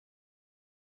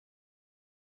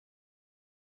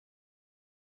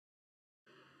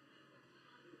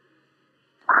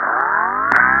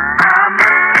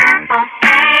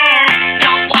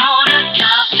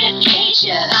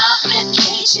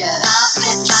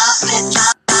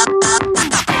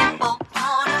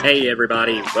Hey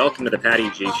everybody, welcome to the Patty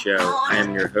G Show. I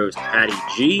am your host, Patty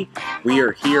G. We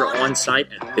are here on site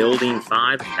at Building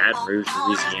 5 in Baton Rouge,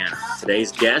 Louisiana.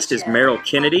 Today's guest is Meryl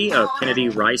Kennedy of Kennedy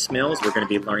Rice Mills. We're going to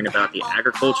be learning about the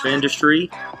agriculture industry,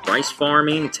 rice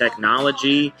farming,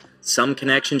 technology, some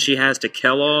connection she has to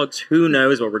Kellogg's. Who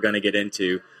knows what we're going to get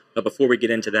into. But before we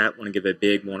get into that, I want to give a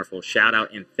big, wonderful shout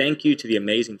out and thank you to the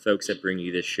amazing folks that bring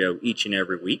you this show each and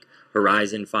every week.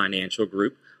 Horizon Financial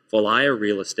Group, Falaya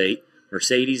Real Estate,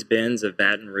 Mercedes-Benz of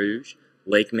Baton Rouge,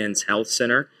 Lake Men's Health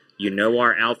Center. You know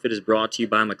our outfit is brought to you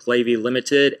by McClavey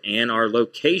Limited, and our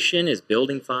location is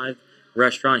Building 5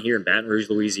 Restaurant here in Baton Rouge,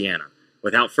 Louisiana.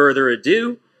 Without further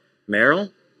ado,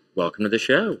 Meryl, welcome to the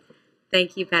show.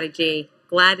 Thank you, Patty G.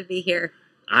 Glad to be here.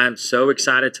 I'm so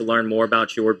excited to learn more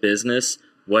about your business,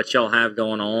 what y'all have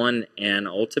going on, and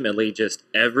ultimately just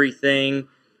everything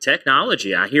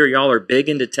technology. I hear y'all are big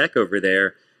into tech over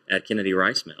there at Kennedy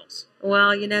Rice Mills.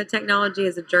 Well, you know, technology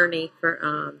is a journey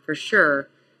for sure,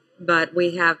 but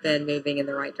we have been moving in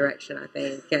the right direction, I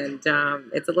think. And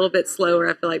it's a little bit slower,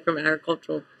 I feel like, from an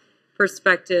agricultural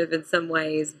perspective in some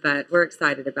ways, but we're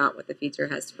excited about what the future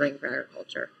has to bring for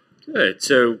agriculture. Good.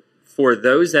 So for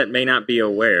those that may not be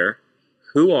aware,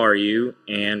 who are you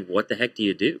and what the heck do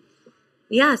you do?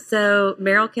 Yeah, so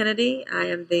Meryl Kennedy, I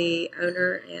am the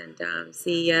owner and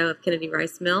CEO of Kennedy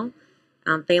Rice Mill.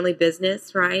 Family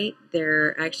business, right?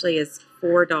 There actually is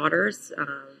 4 daughters,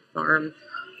 farm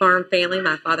family.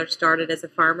 My father started as a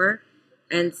farmer.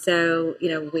 And so, you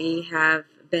know, we have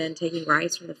been taking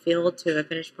rice from the field to a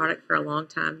finished product for a long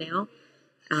time now.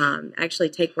 Actually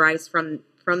take rice from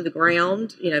the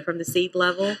ground, you know, from the seed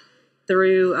level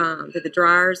through to the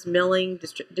dryers, milling,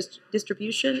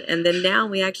 distribution. And then now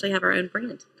we actually have our own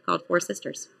brand called Four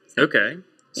Sisters. So, okay.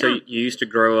 So yeah. You used to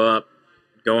grow up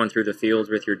going through the fields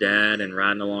with your dad and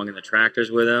riding along in the tractors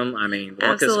with him. I mean,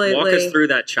 walk us through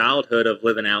that childhood of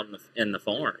living out in the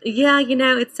farm. Yeah, you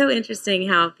know, it's so interesting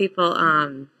how people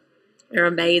are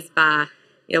amazed by,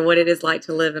 you know, what it is like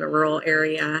to live in a rural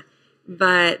area.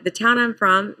 But the town I'm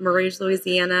from, Marouge,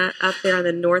 Louisiana, up there on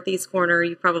the northeast corner,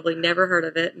 you probably never heard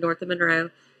of it, north of Monroe.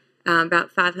 About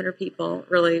 500 people,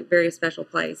 really very special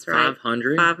place, right?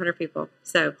 500? 500 people.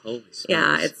 So, holy smokes.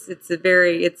 Yeah,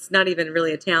 it's not even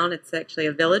really a town. It's actually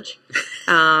a village.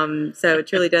 So it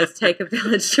truly does take a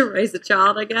village to raise a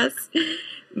child, I guess.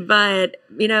 But,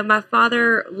 you know, my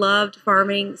father loved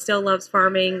farming, still loves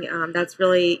farming. That's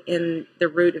really in the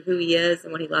root of who he is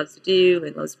and what he loves to do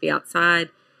and loves to be outside.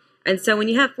 And so when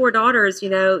you have 4 daughters, you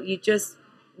know, you just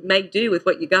make do with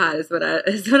what you got is what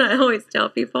I always tell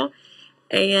people.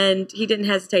 And he didn't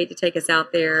hesitate to take us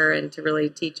out there and to really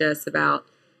teach us about,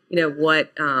 you know,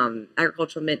 what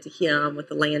agriculture meant to him, what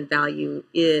the land value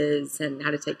is, and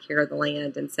how to take care of the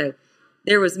land. And so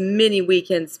there was many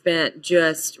weekends spent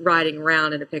just riding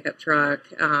around in a pickup truck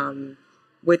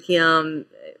with him,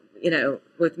 you know,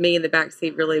 with me in the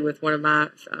backseat, really with one of my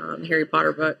Harry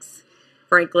Potter books.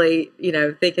 Frankly, you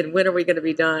know, thinking, when are we going to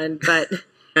be done? But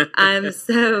I'm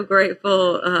so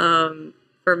grateful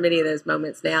for many of those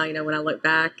moments now, you know, when I look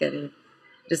back and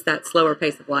just that slower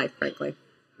pace of life, frankly.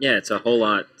 Yeah, it's a whole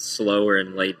lot slower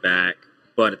and laid back,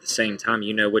 but at the same time,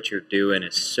 you know, what you're doing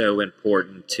is so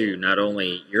important to not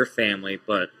only your family,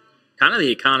 but kind of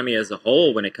the economy as a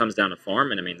whole when it comes down to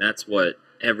farming. I mean, that's what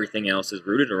everything else is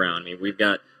rooted around. I mean, we've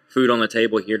got food on the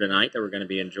table here tonight that we're going to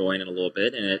be enjoying in a little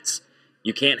bit, and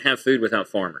you can't have food without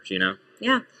farmers, you know?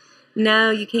 Yeah.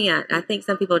 No, you can't. I think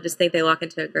some people just think they walk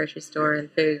into a grocery store and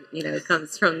food, you know,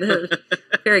 comes from the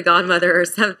fairy godmother or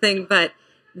something. But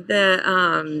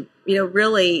the, you know,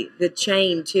 really the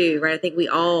chain too, right? I think we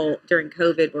all during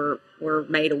COVID were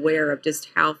made aware of just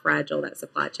how fragile that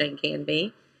supply chain can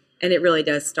be, and it really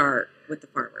does start with the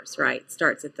farmers, right? It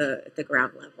starts at the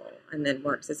ground level and then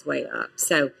works its way up.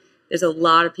 So there's a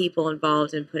lot of people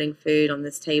involved in putting food on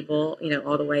this table, you know,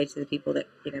 all the way to the people that,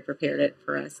 you know, prepared it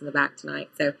for us in the back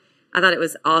tonight. So I thought it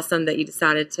was awesome that you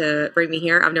decided to bring me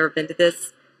here. I've never been to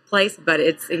this place, but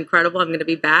it's incredible. I'm going to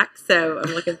be back, so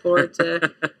I'm looking forward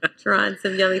to trying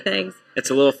some yummy things. It's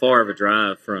a little far of a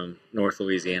drive from North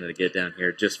Louisiana to get down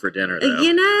here just for dinner, though.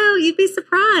 You know, you'd be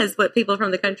surprised what people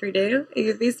from the country do.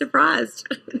 You'd be surprised.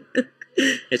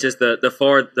 It's just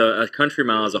a country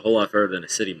mile is a whole lot further than a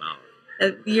city mile.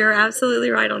 You're absolutely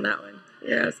right on that one.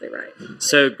 You're absolutely right.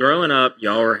 So growing up,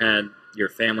 y'all had your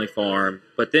family farm,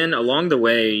 but then along the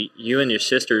way, you and your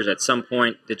sisters, at some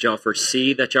point, did y'all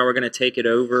foresee that y'all were going to take it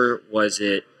over? Was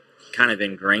it kind of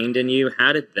ingrained in you.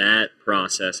 How did that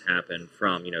process happen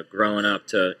from, growing up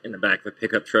to in the back of a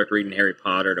pickup truck reading Harry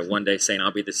Potter to one day saying,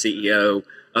 I'll be the CEO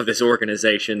of this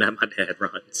organization that my dad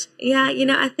runs? Yeah,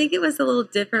 I think it was a little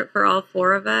different for all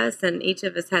four of us, and each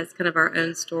of us has kind of our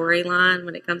own storyline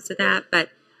when it comes to that. But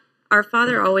our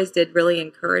father always did really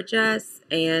encourage us,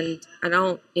 and I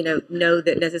don't, know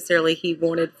that necessarily he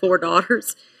wanted four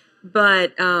daughters,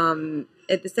 but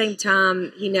at the same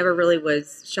time, he never really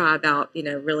was shy about,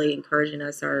 really encouraging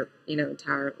us our,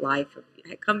 entire life.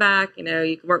 Hey, come back, you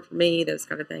can work for me, those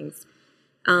kind of things.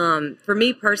 For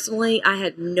me personally, I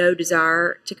had no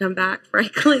desire to come back,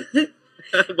 frankly.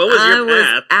 What was your path?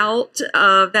 Was out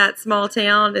of that small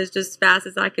town as just fast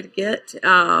as I could get.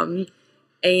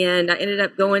 And I ended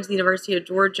up going to the University of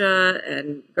Georgia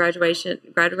and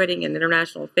graduating in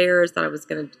international affairs. Thought I was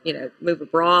going to, move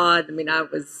abroad. I mean, I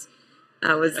was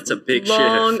That's a big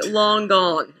long, shift. long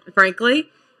gone, frankly.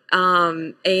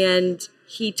 And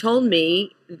he told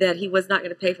me that he was not going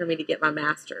to pay for me to get my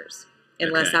master's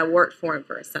unless Okay. I worked for him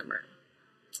for a summer.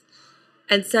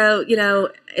 And so,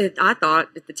 I thought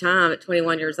at the time, at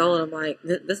 21 years old, I'm like,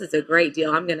 this is a great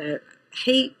deal. I'm going to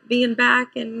hate being back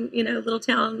in, little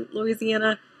town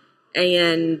Louisiana.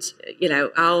 And,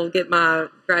 I'll get my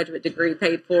graduate degree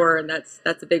paid for. And that's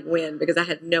a big win because I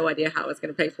had no idea how I was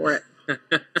going to pay for it.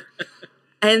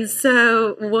 And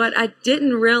so what I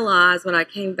didn't realize when I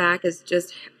came back is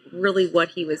just really what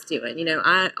he was doing.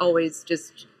 I always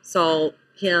just saw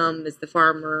him as the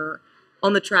farmer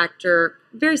on the tractor,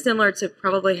 very similar to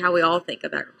probably how we all think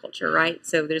of agriculture, right?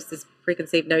 So there's this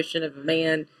preconceived notion of a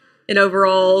man in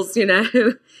overalls,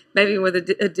 maybe with a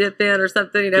dip in or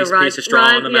something, Piece of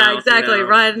straw in the mouth, yeah, exactly,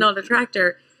 riding on the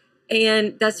tractor.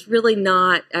 And that's really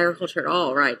not agriculture at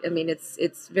all, right? I mean,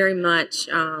 it's very much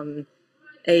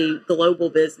a global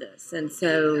business. And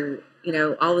so,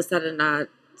 all of a sudden I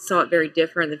saw it very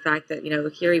different. The fact that,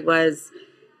 here he was,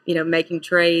 making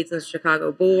trades on the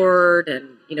Chicago board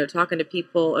and, talking to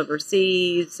people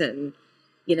overseas and,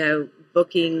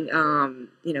 booking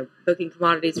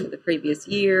commodities for the previous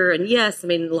year. And yes, I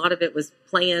mean, a lot of it was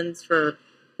plans for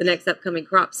the next upcoming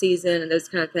crop season and those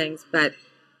kind of things. But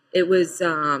it was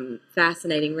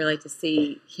fascinating really to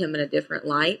see him in a different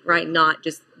light, right? Not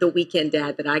just the weekend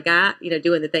dad that I got,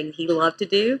 doing the thing he loved to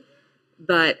do,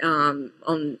 but on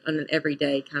an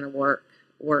everyday kind of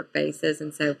work basis.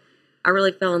 And so I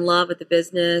really fell in love with the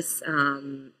business,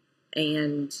 and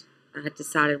I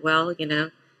decided, well,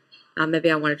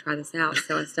 maybe I want to try this out.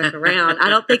 So I stuck around. I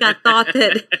don't think I thought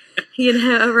that,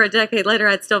 over a decade later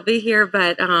I'd still be here,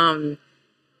 but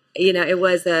it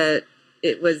was a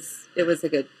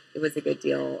good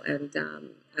deal, and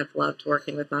I've loved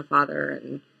working with my father,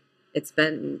 and it's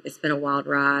been a wild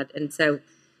ride. And so,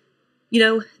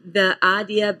 the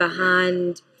idea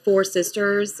behind Four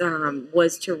Sisters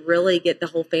was to really get the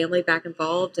whole family back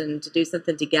involved and to do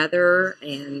something together.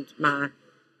 And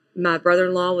my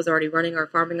brother-in-law was already running our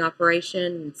farming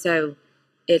operation, and so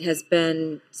it has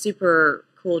been super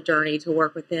cool journey to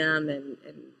work with them and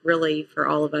really for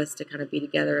all of us to kind of be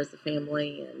together as a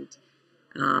family and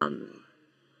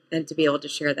to be able to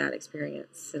share that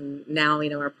experience. And now,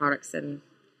 our product's in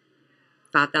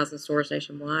 5,000 stores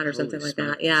nationwide or something like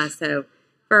that. Yeah. So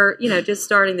for, just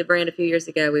starting the brand a few years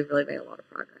ago, we've really made a lot of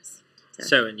progress.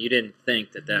 So, and you didn't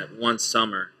think that one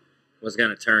summer was going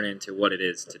to turn into what it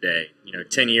is today?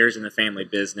 10 years in the family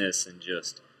business and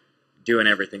just doing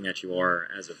everything that you are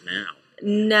as of now.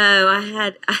 No, I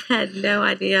had no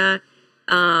idea.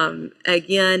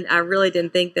 Again, I really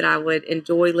didn't think that I would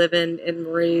enjoy living in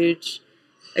Rouge.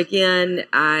 Again,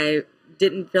 I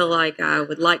didn't feel like I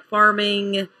would like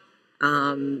farming.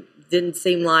 Didn't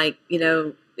seem like,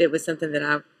 it was something that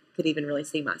I could even really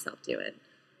see myself doing.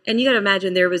 And you got to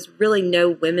imagine there was really no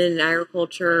women in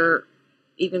agriculture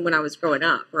even when I was growing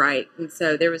up, right? And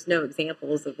so there was no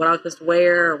examples of what I was supposed to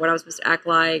wear or what I was supposed to act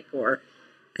like. Or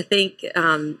I think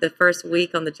the first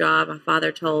week on the job, my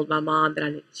father told my mom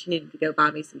that she needed to go buy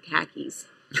me some khakis.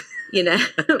 Well,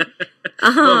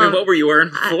 I mean, what were you wearing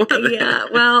before that? Yeah,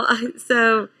 well,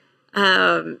 so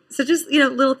just,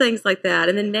 little things like that.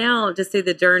 And then now just see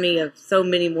the journey of so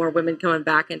many more women coming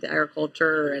back into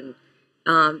agriculture and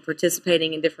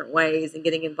participating in different ways and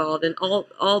getting involved in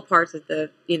all parts of the,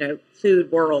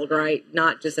 food world, right?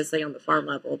 Not just necessarily on the farm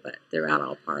level, but throughout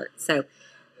all parts. So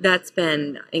that's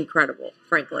been incredible,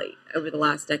 frankly. Over the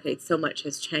last decade, so much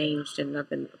has changed, and I've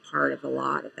been a part of a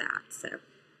lot of that. So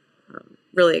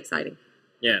really exciting.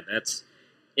 Yeah,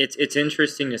 it's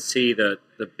interesting to see the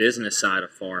business side of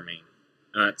farming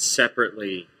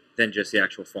separately than just the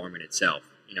actual farming itself.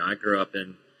 I grew up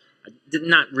in I did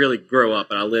not really grow up,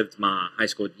 but I lived my high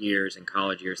school years and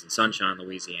college years in Sunshine,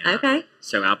 Louisiana. Okay.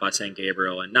 So out by St.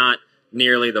 Gabriel, and not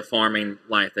nearly the farming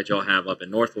life that y'all have up in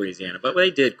North Louisiana. But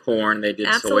they did corn, they did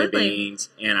Absolutely. soybeans,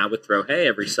 and I would throw hay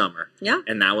every summer. Yeah.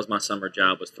 And that was my summer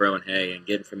job, was throwing hay and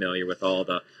getting familiar with all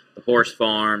the horse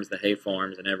farms, the hay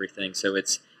farms, and everything. So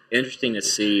it's interesting to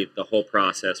see the whole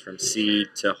process from seed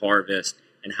to harvest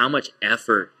and how much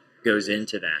effort goes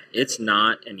into that. It's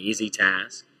not an easy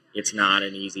task. It's not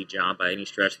an easy job by any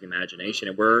stretch of the imagination.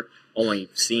 And we're only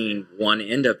seeing one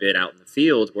end of it out in the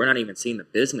fields. We're not even seeing the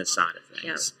business side of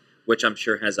things, which I'm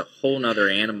sure has a whole nother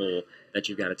animal that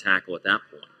you've got to tackle at that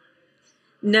point.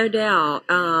 No doubt.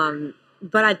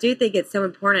 But I do think it's so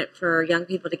important for young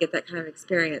people to get that kind of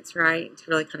experience, right? To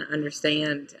really kind of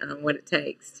understand what it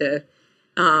takes to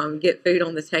get food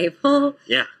on the table.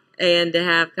 Yeah. And to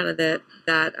have kind of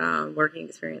that working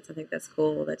experience. I think that's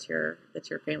cool that your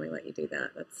family let you do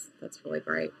that. That's really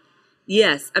great.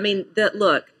 Yes, I mean,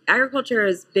 look, agriculture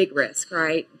is big risk,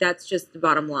 right? That's just the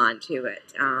bottom line to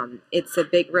it. It's a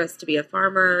big risk to be a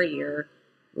farmer. You're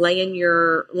laying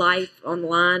your life on the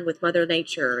line with Mother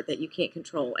Nature that you can't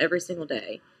control every single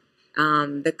day.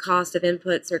 The cost of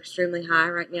inputs are extremely high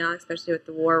right now, especially with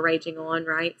the war raging on,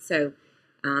 right? So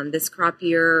this crop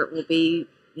year will be,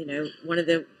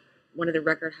 one of the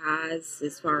record highs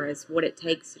as far as what it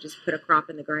takes to just put a crop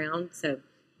in the ground. So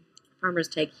farmers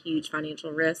take huge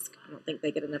financial risk. I don't think they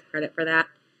get enough credit for that.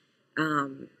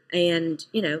 And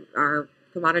our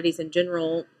commodities in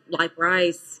general, like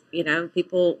rice,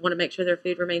 people want to make sure their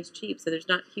food remains cheap, so there's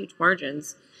not huge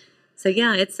margins. So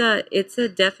yeah, it's a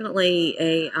definitely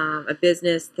a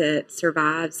business that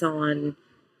survives on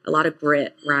a lot of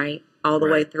grit, right, all the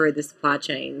way through the supply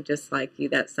chain, just like you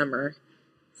that summer.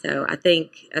 So I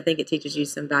think it teaches you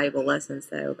some valuable lessons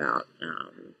though about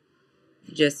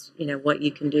just what you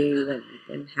can do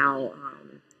and how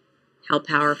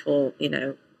powerful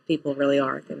people really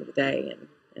are at the end of the day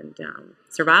and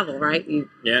survival, right?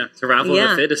 Survival of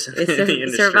the fittest in the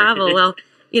industry. Survival. Well,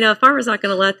 a farmer's not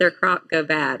going to let their crop go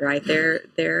bad, right? They're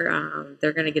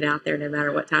going to get out there no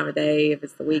matter what time of day, if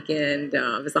it's the weekend,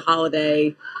 if it's a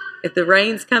holiday, if the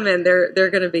rain's coming, they're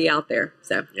going to be out there.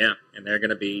 So yeah, and they're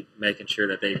going to be making sure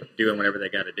that they're doing whatever they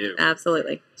got to do.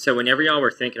 Absolutely. So whenever y'all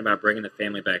were thinking about bringing the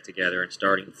family back together and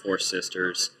starting Four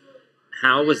Sisters,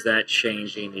 how was that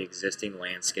changing the existing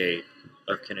landscape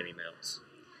of Kennedy Mills?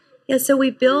 Yeah, so we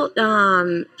built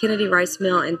Kennedy Rice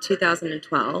Mill in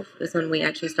 2012. Is when we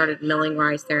actually started milling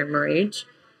rice there in Marouge.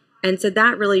 And so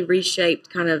that really reshaped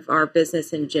kind of our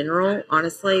business in general.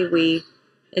 Honestly, we,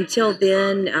 until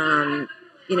then,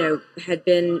 had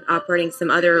been operating some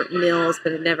other mills,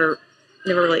 but had never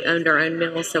really owned our own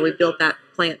mill. So we built that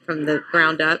plant from the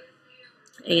ground up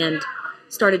and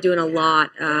started doing a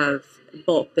lot of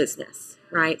bulk business,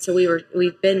 right? So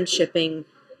we've been shipping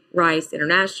rice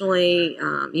internationally.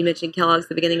 You mentioned Kellogg's at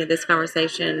the beginning of this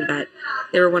conversation, but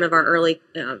they were one of our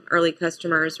early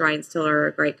customers, right? And still are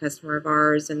a great customer of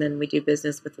ours. And then we do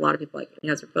business with a lot of people like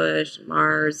Anheuser-Busch and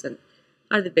Mars and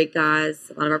a lot of the big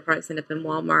guys. A lot of our products end up in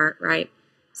Walmart, right?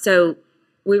 So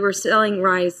we were selling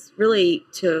rice really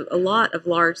to a lot of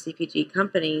large CPG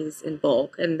companies in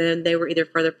bulk, and then they were either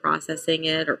further processing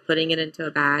it or putting it into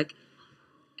a bag.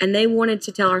 And they wanted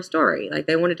to tell our story. Like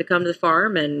they wanted to come to the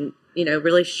farm and,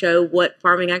 really show what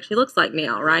farming actually looks like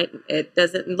now, right? It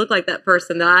doesn't look like that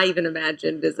person that I even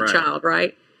imagined as a child,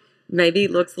 right? Maybe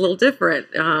it looks a little different,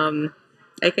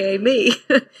 aka me.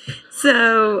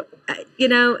 So,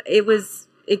 it was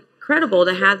incredible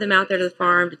to have them out there to the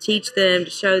farm, to teach them,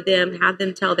 to show them, have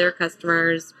them tell their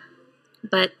customers.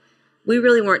 But we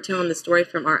really weren't telling the story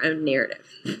from our own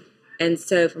narrative. And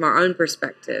so from our own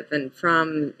perspective and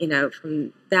from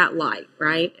that light,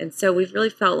 right? And so we've really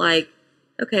felt like,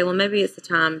 okay, well, maybe it's the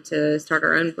time to start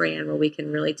our own brand where we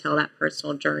can really tell that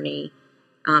personal journey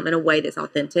in a way that's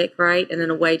authentic, right? And in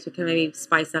a way to kind of maybe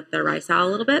spice up the rice aisle a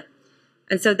little bit.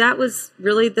 And so that was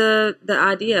really the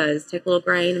idea, is take a little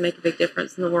grain and make a big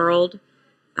difference in the world,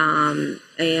 and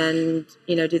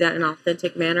do that in an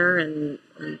authentic manner. And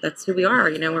that's who we are.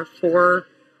 We're four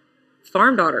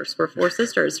farm daughters. We're Four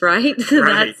Sisters, right?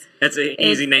 Right. That's an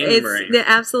easy name to bring.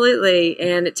 Absolutely.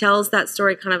 And it tells that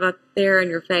story kind of up there in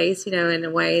your face, in a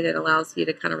way that allows you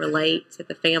to kind of relate to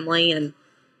the family. And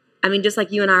I mean, just like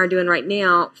you and I are doing right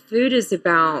now, food is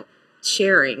about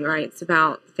sharing, right? It's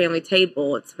about the family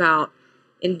table. It's about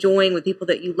enjoying with people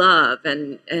that you love.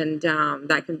 And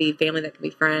that can be family, that can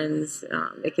be friends.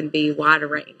 It can be wider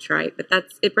range, right? But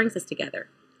it brings us together.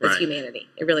 As humanity.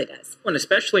 It really does. Well, and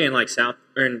especially in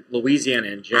in Louisiana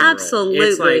in general.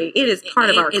 Absolutely. It is part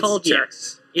of our culture.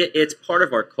 Yes. It's part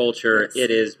of our culture. Yes.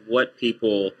 It is what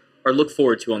people or look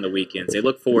forward to on the weekends. They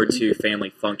look forward to family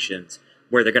functions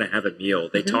where they're going to have a meal.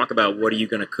 They talk about, what are you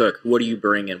going to cook? What are you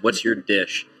bringing? What's your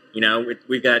dish?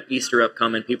 We've got Easter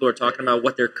upcoming. People are talking about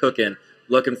what they're cooking,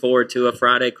 looking forward to a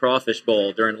Friday crawfish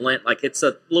bowl during Lent. Like, it's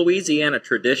a Louisiana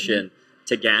tradition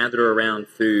to gather around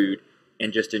food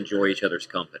and just enjoy each other's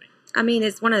company. I mean,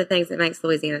 it's one of the things that makes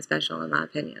Louisiana special, in my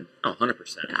opinion. Oh,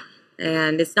 100%. Yeah.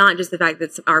 And it's not just the fact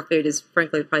that our food is,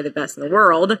 frankly, probably the best in the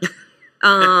world,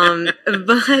 but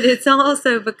it's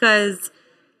also because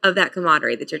of that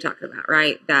camaraderie that you're talking about,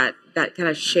 right? That kind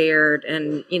of shared,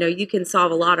 and you can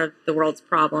solve a lot of the world's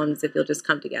problems if you'll just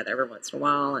come together every once in a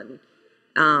while and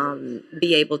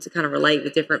be able to kind of relate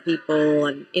with different people.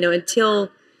 And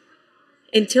until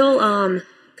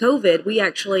COVID, we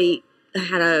actually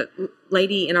had a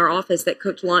lady in our office that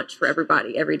cooked lunch for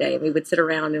everybody every day, and we would sit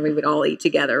around and we would all eat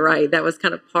together. Right? That was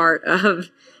kind of part of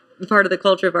the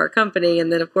culture of our company,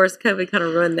 and then of course COVID kind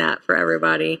of ruined that for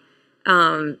everybody.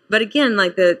 But again,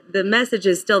 like the message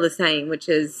is still the same, which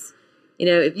is,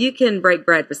 if you can break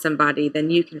bread with somebody, then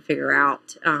you can figure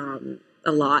out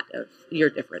a lot of your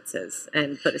differences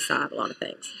and put aside a lot of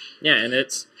things. Yeah, and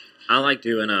I like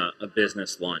doing a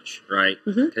business lunch, right?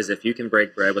 Because if you can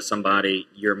break bread with somebody,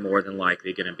 you're more than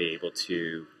likely going to be able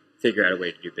to figure out a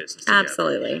way to do business together.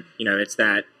 Absolutely. It's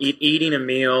that eating a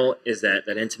meal is that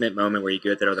intimate moment where you get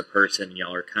with that other person, and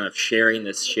y'all are kind of sharing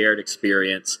this shared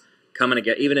experience, coming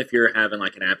together. Even if you're having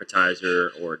like an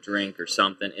appetizer or a drink or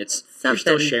something, you're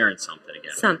still sharing something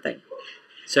together. Something.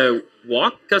 So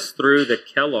walk us through the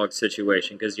Kellogg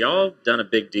situation, because y'all done a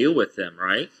big deal with them,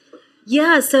 right?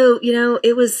 Yeah, so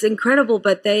it was incredible,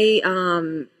 but they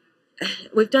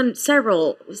we've done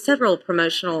several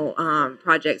promotional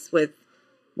projects with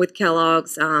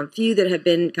Kellogg's, few that have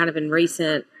been kind of in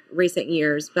recent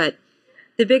years, but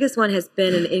the biggest one has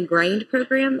been an ingrained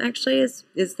program. Actually,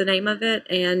 is the name of it,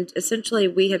 and essentially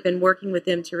we have been working with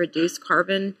them to reduce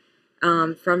carbon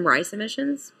from rice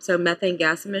emissions, so methane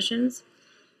gas emissions,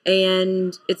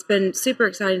 and it's been super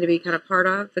exciting to be kind of part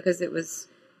of, because it was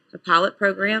a pilot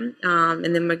program,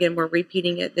 and then again we're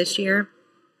repeating it this year.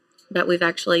 But we've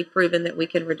actually proven that we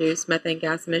can reduce methane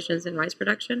gas emissions in rice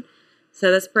production.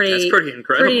 So that's pretty incredible.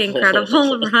 Pretty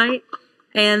incredible, right?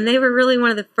 And they were really one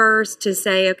of the first to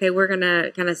say, okay, we're going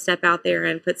to kind of step out there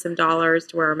and put some dollars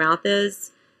to where our mouth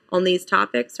is on these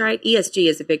topics, right? ESG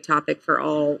is a big topic for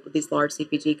all of these large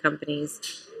CPG companies.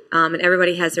 And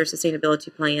everybody has their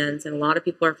sustainability plans, and a lot of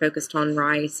people are focused on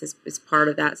rice as part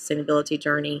of that sustainability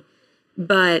journey.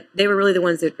 But they were really the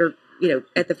ones that were,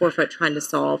 at the forefront trying to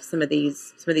solve some of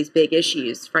these big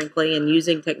issues, frankly, and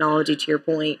using technology, to your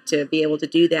point, to be able to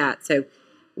do that. So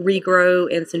Regrow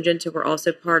and Syngenta were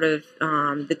also part of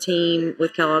the team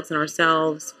with Kellogg's and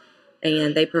ourselves,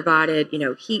 and they provided,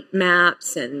 heat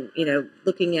maps and,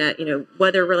 looking at,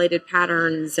 weather-related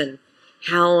patterns and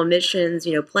how emissions,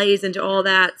 plays into all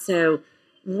that. So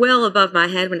well above my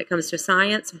head when it comes to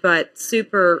science, but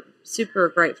super, super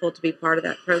grateful to be part of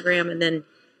that program. And then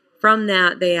from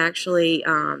that, they actually,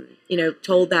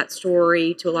 told that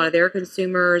story to a lot of their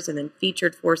consumers, and then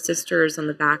featured Four Sisters on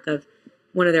the back of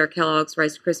one of their Kellogg's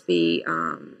Rice Krispie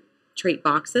treat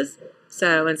boxes.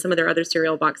 So, and some of their other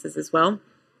cereal boxes as well.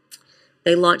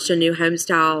 They launched a new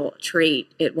home-style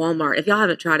treat at Walmart. If y'all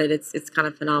haven't tried it, it's kind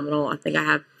of phenomenal. I think I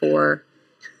have 4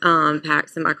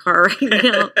 packs in my car right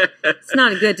now. It's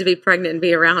not good to be pregnant and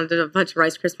be around a bunch of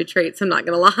Rice Krispie treats, I'm not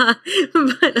going to lie.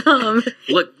 But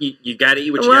look, you got to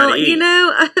eat what you got to eat.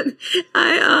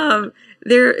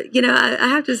 I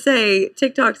have to say,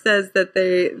 TikTok says that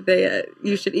they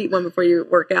you should eat one before you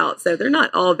work out. So they're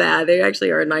not all bad. They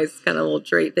actually are a nice kind of little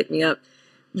treat, pick me up.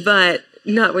 But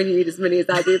not when you eat as many as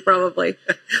I do, probably.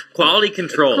 Quality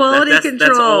control. Control.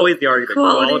 That's always the argument.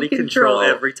 Quality control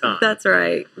every time. That's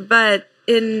right. But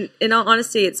in all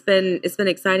honesty, it's been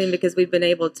exciting, because we've been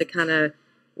able to kind of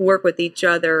work with each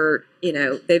other.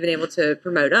 They've been able to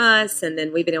promote us, and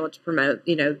then we've been able to promote,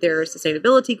 their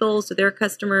sustainability goals to their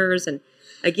customers, and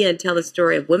again, tell the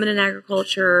story of women in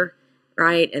agriculture,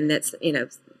 right? And that's,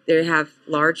 they have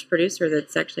large producer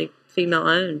that's actually female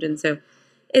owned, and so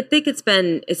I think it's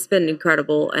been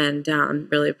incredible, and I'm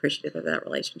really appreciative of that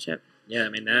relationship. Yeah, I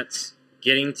mean, that's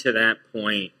getting to that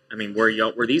point. I mean, were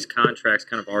these contracts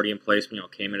kind of already in place when y'all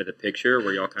came into the picture? Or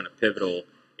were y'all kind of pivotal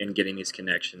in getting these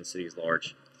connections to these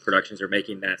large productions, or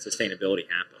making that sustainability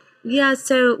happen? Yeah,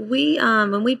 so we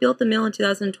when we built the mill in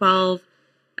 2012,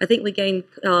 I think we gained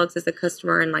Kellogg's as a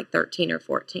customer in like 13 or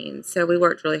 14. So we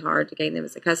worked really hard to gain them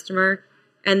as a customer.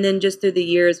 And then just through the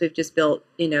years, we've just built,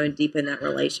 and deepened that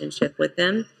relationship with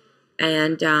them.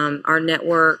 And our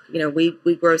network,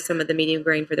 we grow some of the medium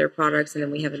grain for their products, and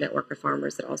then we have a network of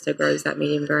farmers that also grows that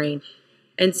medium grain.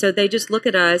 And so they just look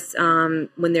at us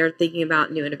when they're thinking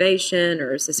about new innovation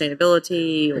or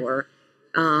sustainability or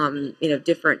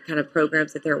different kind of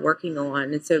programs that they're working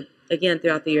on. And so again,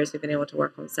 throughout the years, we've been able to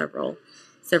work on several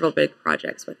big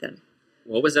projects with them.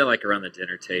 What was that like around the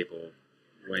dinner table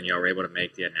when y'all were able to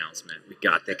make the announcement? We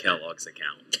got the Kellogg's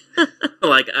account.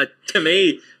 To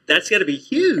me, that's got to be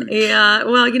huge. Yeah,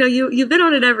 well, you've been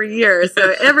on it every year,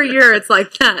 so every year it's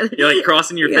like that. You're like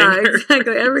crossing your fingers. Yeah,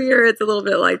 exactly. Every year it's a little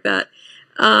bit like that.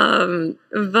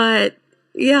 But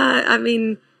yeah, I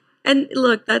mean, and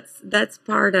look, that's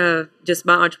part of just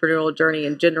my entrepreneurial journey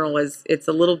in general. It's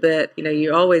a little bit,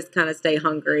 you always kind of stay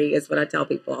hungry, is what I tell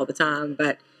people all the time.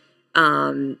 But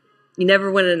you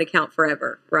never win an account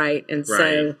forever, right? And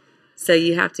so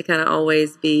you have to kind of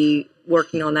always be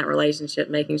working on that relationship,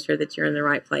 making sure that you're in the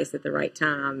right place at the right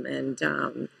time. And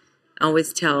I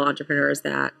always tell entrepreneurs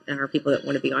that, or people that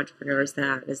want to be entrepreneurs,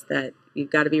 that you've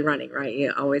got to be running, right?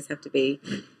 You always have to be.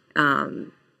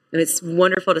 And it's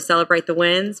wonderful to celebrate the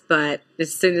wins, but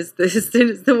as soon as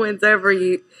the win's over,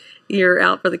 you're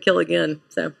out for the kill again.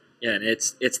 So yeah, and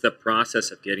it's the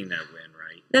process of getting that win,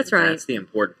 right? That's right. That's the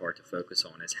important part to focus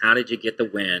on, is how did you get the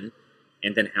win,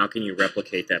 and then how can you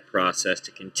replicate that process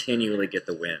to continually get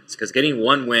the wins? Because getting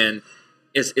one win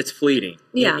it's fleeting.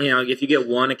 Yeah. If you get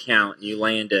one account and you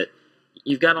land it,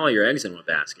 you've got all your eggs in one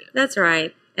basket. That's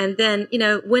right. And then,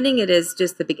 winning it is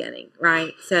just the beginning,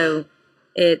 right? So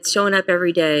it's showing up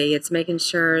every day. It's making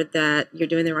sure that you're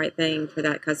doing the right thing for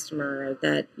that customer,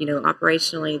 that,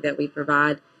 operationally that we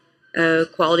provide a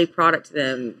quality product to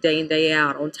them day in, day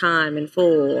out, on time and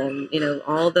full,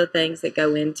 all the things that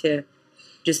go into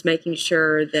just making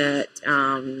sure that,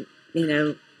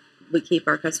 we keep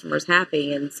our customers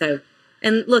happy. And so,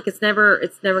 and look, it's never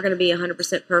going to be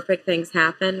 100% perfect. Things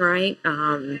happen, right?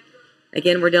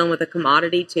 Again, we're dealing with a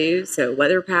commodity too, so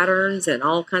weather patterns and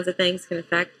all kinds of things can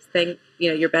affect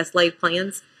your best laid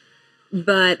plans.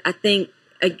 But I think,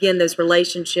 again, those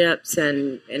relationships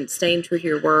and staying true to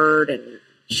your word and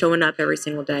showing up every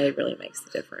single day really makes the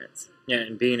difference. Yeah,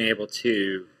 and being able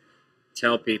to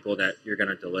tell people that you're going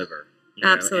to deliver.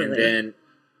 Absolutely. And then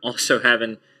also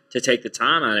having to take the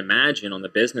time, I'd imagine, on the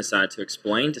business side to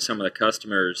explain to some of the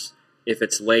customers if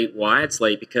it's late, why it's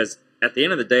late, because at the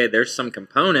end of the day, there's some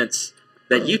components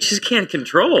that you just can't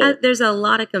control. There's a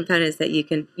lot of components that you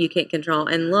can't control.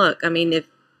 And look, I mean, if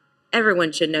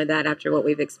everyone should know that after what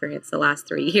we've experienced the last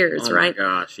 3 years, right? Oh my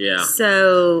gosh, yeah.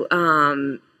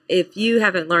 So if you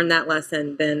haven't learned that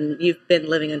lesson, then you've been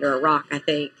living under a rock, I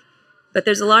think. But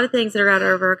there's a lot of things that are out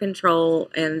of our control,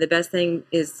 and the best thing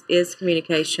is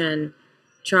communication.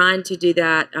 Trying to do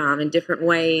that in different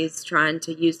ways, trying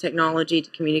to use technology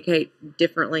to communicate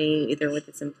differently, either with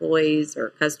its employees or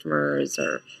customers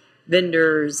or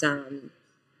vendors, and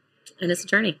it's a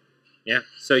journey. Yeah.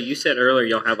 So you said earlier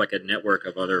y'all have like a network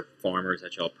of other farmers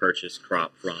that y'all purchase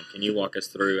crop from. Can you walk us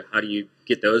through how do you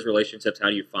get those relationships? How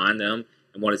do you find them?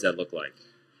 And what does that look like?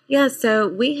 Yeah, so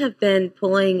we have been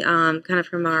pulling kind of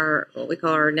from what we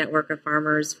call our network of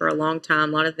farmers for a long time.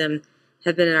 A lot of them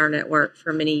have been in our network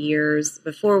for many years.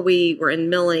 Before we were in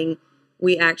milling,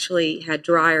 we actually had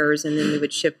dryers, and then we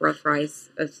would ship rough rice,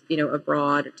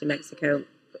 abroad to Mexico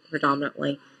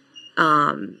predominantly.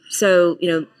 So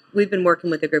we've been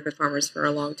working with a group of farmers for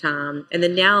a long time, and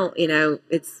then now we're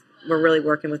really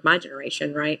working with my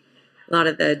generation, right? A lot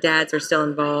of the dads are still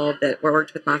involved that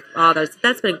worked with my father. So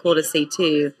that's been cool to see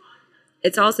too.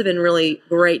 It's also been really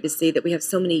great to see that we have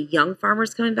so many young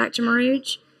farmers coming back to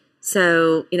Marouge.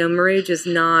 So, Marouge is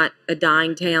not a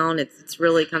dying town. It's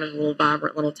really kind of a little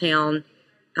vibrant little town.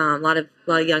 A lot of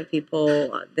young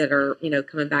people that are,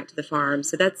 coming back to the farm.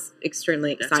 So that's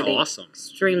extremely exciting. That's awesome.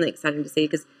 Extremely exciting to see,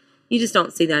 because you just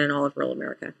don't see that in all of rural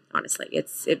America, honestly.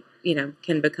 It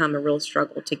can become a real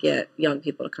struggle to get young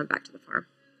people to come back to the farm.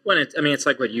 Well, it's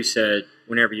like what you said,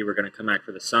 whenever you were going to come back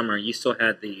for the summer, you still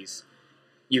had these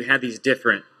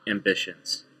different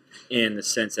ambitions, in the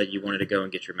sense that you wanted to go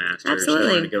and get your master's, Absolutely.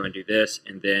 You wanted to go and do this,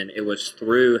 and then it was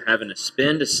through having to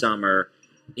spend a summer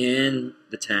in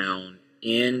the town,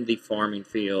 in the farming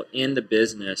field, in the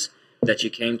business, that you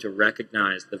came to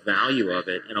recognize the value of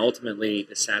it, and ultimately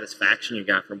the satisfaction you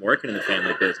got from working in the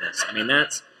family business. I mean,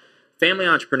 that's family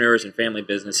entrepreneurs and family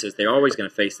businesses, they're always going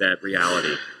to face that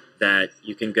reality, that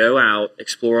you can go out,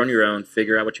 explore on your own,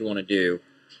 figure out what you want to do,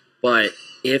 but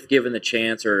if given the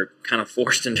chance or kind of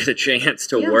forced into the chance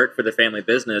to work for the family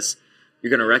business,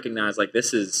 you're going to recognize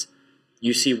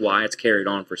you see why it's carried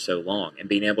on for so long, and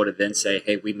being able to then say,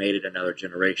 hey, we made it another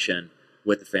generation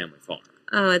with the family farm.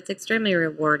 Oh, it's extremely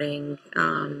rewarding.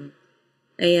 And,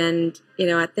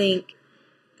 I think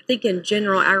in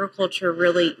general, agriculture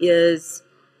really is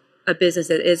a business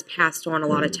that is passed on a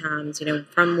lot of times,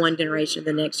 from one generation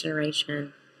to the next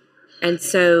generation. And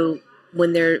so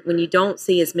when you don't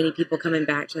see as many people coming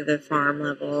back to the farm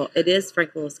level, it is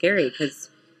frankly a little scary because,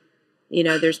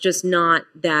 there's just not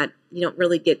that, you don't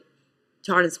really get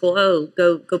taught in school, oh,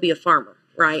 go be a farmer,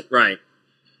 right? Right.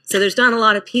 So there's not a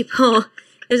lot of people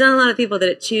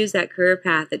that choose that career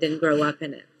path that didn't grow up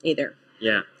in it either.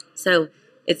 Yeah. So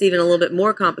it's even a little bit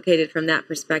more complicated from that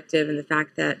perspective, and the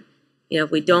fact that, if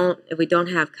we don't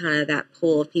have kind of that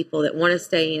pool of people that want to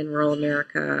stay in rural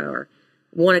America or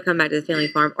want to come back to the family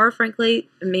farm, or frankly,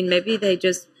 maybe they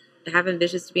just have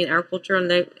ambitions to be in agriculture and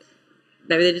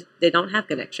they don't have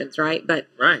connections, right? But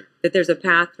right. that there's a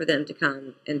path for them to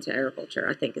come into agriculture,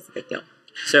 I think is a big deal.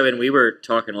 So, and we were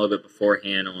talking a little bit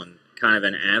beforehand on kind of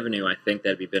an avenue I think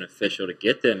that'd be beneficial to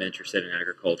get them interested in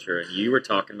agriculture. And you were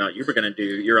talking about you were going to do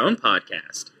your own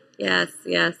podcast. Yes.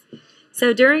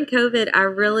 So during COVID, I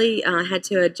really had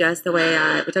to adjust the way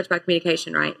we talked about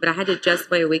communication, right? But I had to adjust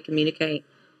the way we communicate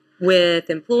with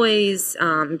employees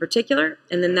in particular.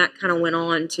 And then that kind of went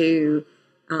on to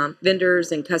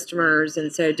vendors and customers.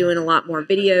 And so doing a lot more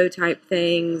video type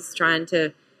things, trying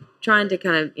to kind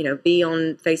of, be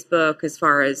on Facebook as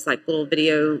far as like little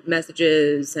video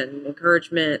messages and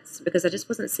encouragements, because I just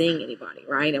wasn't seeing anybody,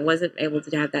 right? I wasn't able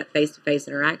to have that face-to-face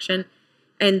interaction.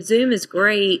 And Zoom is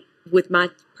great with my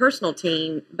personal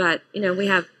team, but, we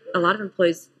have a lot of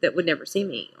employees that would never see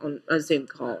me on a Zoom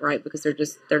call, right? Because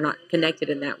they're not connected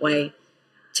in that way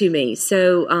to me.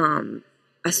 So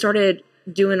I started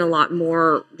doing a lot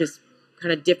more just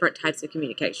kind of different types of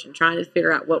communication, trying to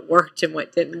figure out what worked and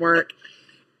what didn't work.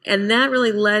 And that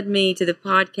really led me to the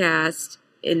podcast,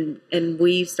 and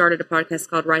we started a podcast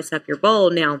called Rice Up Your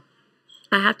Bowl. Now,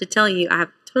 I have to tell you, I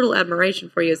have total admiration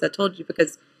for you, as I told you,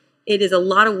 because it is a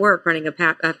lot of work running a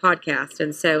podcast.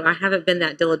 And so I haven't been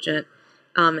that diligent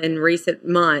in recent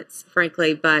months,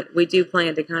 frankly, but we do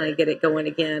plan to kind of get it going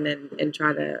again and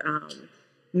try to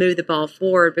move the ball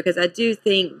forward, because I do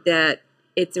think that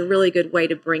it's a really good way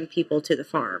to bring people to the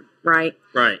farm, right?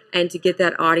 Right. And to get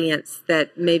that audience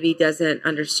that maybe doesn't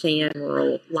understand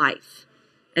rural life.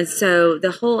 And so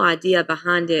the whole idea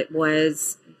behind it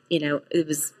was, it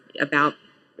was about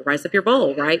rice up your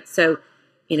bowl, right? So,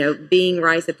 being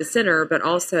rice at the center, but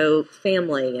also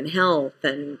family and health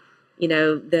and,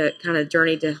 the kind of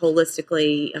journey to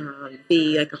holistically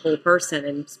be like a whole person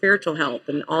and spiritual health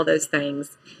and all those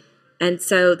things. And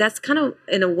so that's kind of,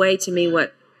 in a way, to me,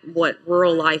 what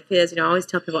rural life is. I always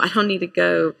tell people I don't need to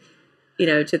go,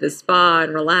 to the spa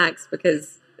and relax,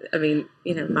 because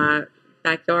my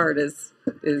backyard is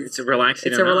it's a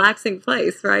relaxing relaxing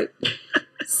place, right?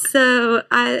 So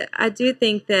I do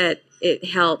think that it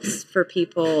helps for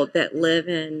people that live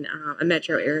in a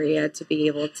metro area to be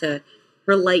able to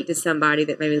relate to somebody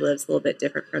that maybe lives a little bit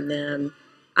different from them.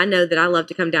 I know that I love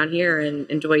to come down here and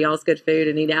enjoy y'all's good food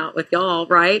and eat out with y'all,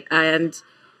 right? And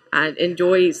I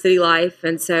enjoy city life,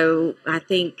 and so I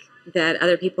think that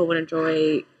other people would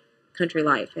enjoy country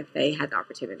life if they had the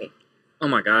opportunity. Oh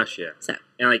my gosh, yeah. So,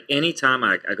 and like anytime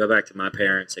I go back to my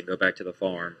parents and go back to the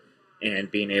farm,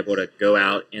 and being able to go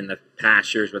out in the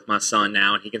pastures with my son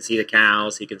now, and he can see the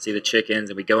cows, he can see the chickens,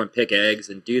 and we go and pick eggs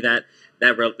and do that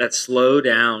slow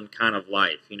down kind of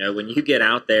life. When you get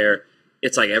out there,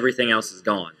 it's like everything else is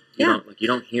gone. You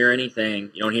don't hear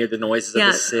anything. You don't hear the noises of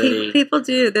the city. People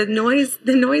do. The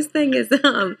noise thing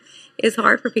is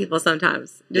hard for people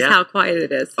sometimes. Just how quiet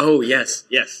it is. Oh yes.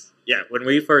 Yeah. When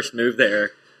we first moved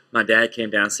there, my dad came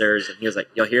downstairs and he was like,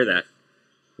 "Y'all hear that?"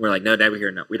 We're like, "No, Dad,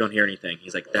 we don't hear anything."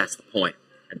 He's like, "That's the point,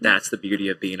 and that's the beauty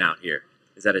of being out here,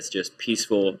 is that it's just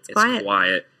peaceful, it's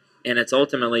quiet, and it's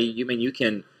ultimately, you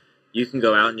can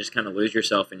go out and just kind of lose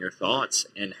yourself in your thoughts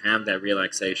and have that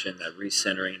relaxation, that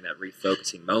recentering, that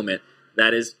refocusing moment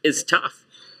that is tough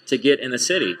to get in the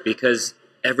city, because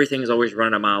everything's always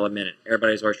running a mile a minute.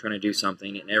 Everybody's always trying to do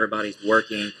something, and everybody's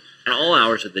working at all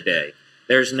hours of the day.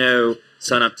 There's no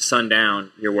sun up to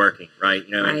sundown, you're working, right?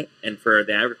 Right. And for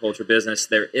the agriculture business,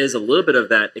 there is a little bit of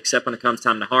that, except when it comes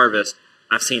time to harvest.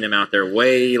 I've seen them out there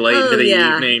way late into the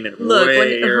evening and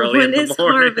way early in the morning. When it's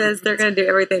harvest, they're going to do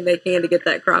everything they can to get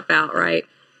that crop out, right?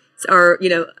 Or,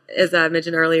 as I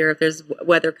mentioned earlier, if there's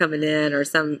weather coming in or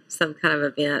some kind of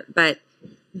event. But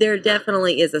there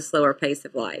definitely is a slower pace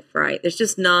of life, right? There's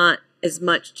just not as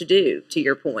much to do, to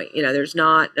your point. There's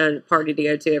not a party to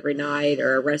go to every night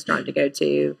or a restaurant to go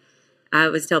to. I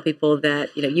always tell people that,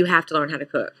 you have to learn how to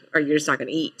cook or you're just not going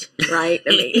to eat, right?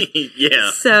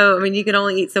 Yeah. So, you can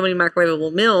only eat so many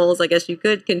microwavable meals. I guess you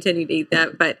could continue to eat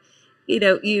that, but,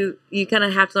 you kind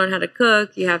of have to learn how to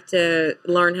cook. You have to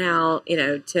learn how,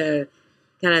 to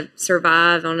kind of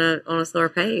survive on a slower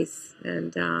pace.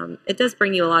 And it does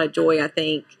bring you a lot of joy, I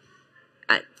think.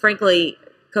 Frankly,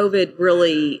 COVID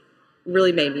really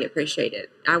made me appreciate it.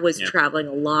 I was traveling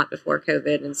a lot before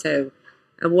COVID, and so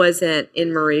I wasn't in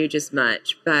Marouge as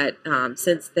much. But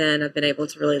since then, I've been able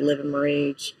to really live in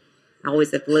Marouge. I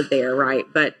always have lived there, right?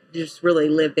 But just really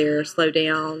live there, slow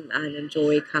down, and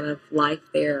enjoy kind of life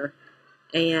there.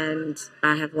 And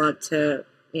I have loved to,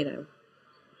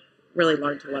 really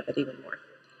learn to love it even more.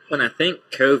 When I think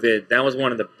COVID, that was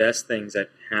one of the best things that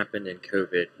happened in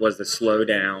COVID was the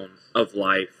slowdown of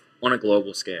life on a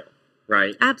global scale,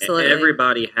 right? Absolutely.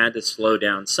 Everybody had to slow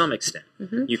down some extent.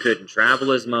 Mm-hmm. You couldn't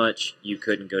travel as much. You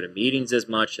couldn't go to meetings as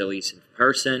much, at least in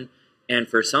person. And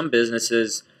for some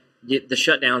businesses, the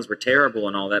shutdowns were terrible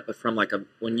and all that. But from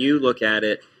when you look at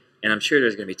it, and I'm sure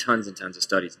there's going to be tons and tons of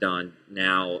studies done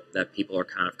now that people are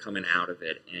kind of coming out of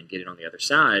it and getting on the other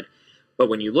side. But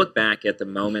when you look back at the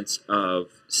moments of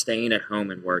staying at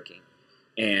home and working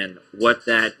and what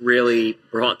that really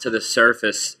brought to the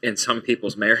surface in some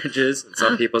people's marriages and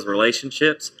some people's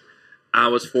relationships, I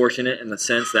was fortunate in the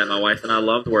sense that my wife and I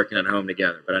loved working at home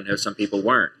together, but I know some people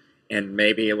weren't. And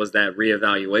maybe it was that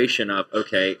reevaluation of,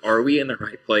 okay, are we in the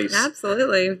right place?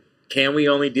 Absolutely. Can we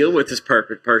only deal with this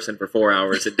perfect person for 4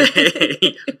 hours a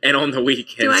day and on the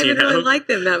weekends? Do I even really like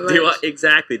them that much?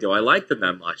 Exactly. Do I like them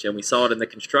that much? And we saw it in the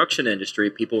construction industry.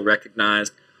 People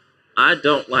recognized, I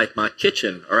don't like my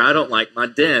kitchen or I don't like my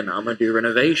den. I'm going to do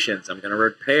renovations. I'm going to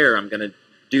repair. I'm going to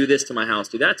do this to my house,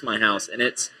 do that to my house. And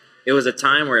it was a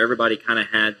time where everybody kind of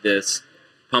had this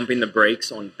pumping the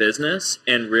brakes on business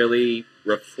and really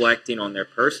reflecting on their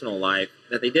personal life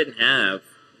that they didn't have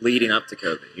leading up to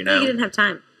COVID, You didn't have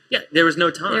time. Yeah, there was no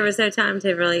time. There was no time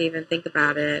to really even think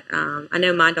about it. I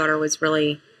know my daughter was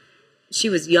she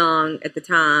was young at the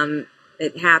time.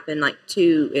 It happened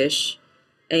 2-ish.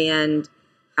 And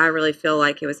I really feel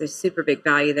like it was a super big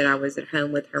value that I was at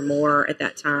home with her more at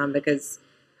that time because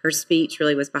her speech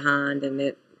really was behind. And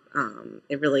it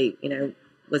really,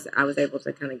 I was able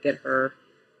to kind of get her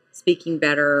speaking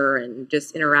better and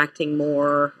just interacting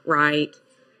more, right?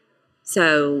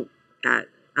 So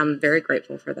I'm very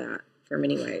grateful for that. For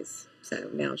many ways. So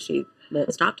now she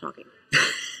won't stop talking.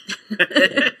 You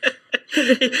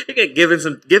get give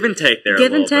and take there.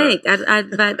 Give and take. But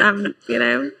I'd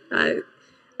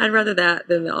rather that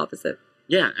than the opposite.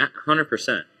 Yeah,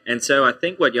 100%. And so I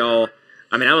think what I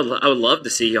would love to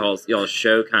see y'all's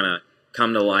show kind of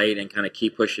come to light and kind of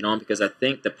keep pushing on because I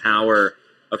think the power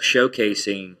of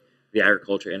showcasing the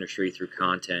agriculture industry through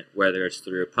content, whether it's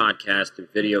through a podcast, through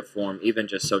video form, even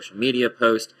just social media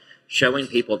posts, showing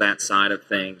people that side of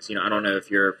things. I don't know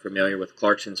if you're familiar with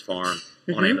Clarkson's Farm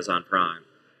on Amazon Prime.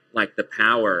 The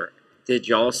power, did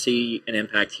y'all see an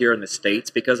impact here in the States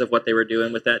because of what they were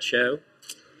doing with that show?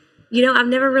 I've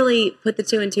never really put the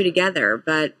two and two together,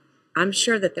 but I'm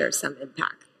sure that there's some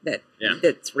impact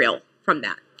that's real from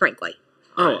that, frankly.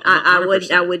 Oh,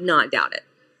 I would not doubt it.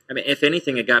 I mean, if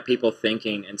anything, it got people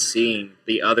thinking and seeing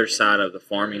the other side of the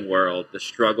farming world, the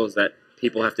struggles that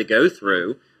people have to go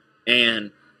through,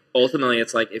 and ultimately,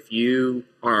 it's if you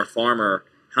are a farmer,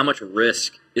 how much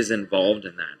risk is involved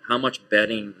in that? How much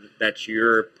bedding that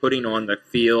you're putting on the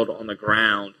field, on the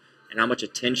ground, and how much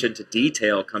attention to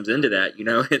detail comes into that?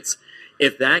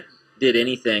 If that did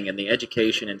anything in the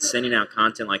education and sending out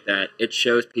content like that, it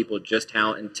shows people just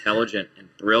how intelligent and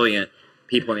brilliant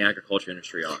people in the agriculture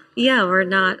industry are. Yeah, we're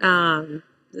not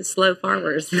slow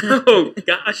farmers. Oh,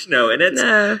 gosh, no. And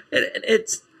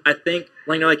it's I think,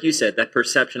 like you said, that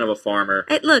perception of a farmer.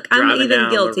 Look, I'm even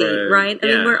guilty, right? I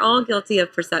mean, we're all guilty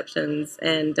of perceptions,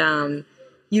 and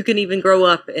you can even grow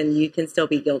up and you can still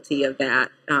be guilty of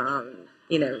that,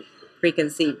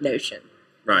 preconceived notion.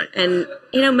 Right. And,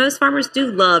 most farmers do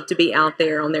love to be out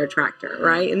there on their tractor,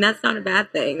 right? And that's not a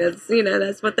bad thing. That's,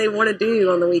 that's what they want to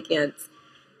do on the weekends.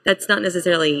 That's not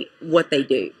necessarily what they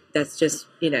do. That's just,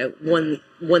 one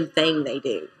thing they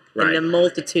do. Right. And a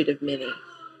multitude of many.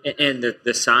 And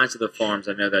the size of the farms,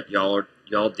 I know that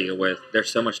y'all deal with. There's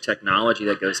so much technology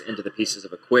that goes into the pieces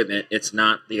of equipment. It's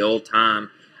not the old time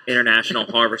International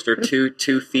Harvester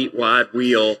 2 feet wide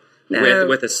wheel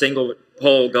with a single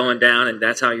pole going down, and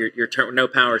that's how you're no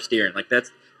power steering.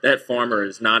 That farmer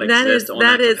is not exist on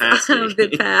that capacity. That is of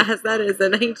the past. That is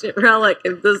an ancient relic.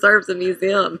 It deserves a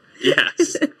museum.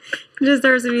 Yes.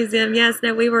 Deserves a museum. Yes.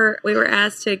 No, we were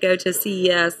asked to go to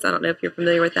CES. I don't know if you're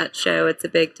familiar with that show. It's a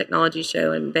big technology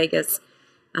show in Vegas.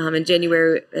 In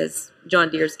January as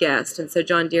John Deere's guest. And so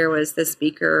John Deere was the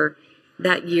speaker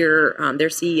that year. Their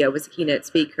CEO was a keynote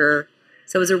speaker.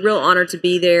 So it was a real honor to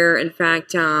be there. In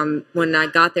fact, when I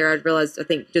got there, I realized, I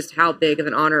think, just how big of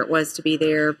an honor it was to be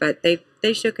there. But they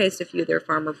showcased a few of their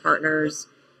farmer partners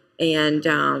and,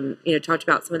 talked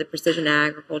about some of the precision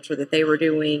agriculture that they were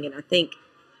doing. And I think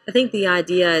the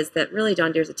idea is that really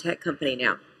John Deere's a tech company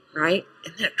now, right?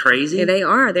 Isn't that crazy? Yeah, they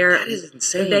are. That is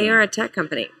insane. They are a tech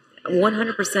company,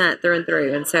 100% through and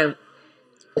through. And so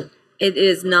it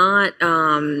is not.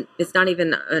 It's not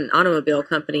even an automobile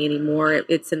company anymore.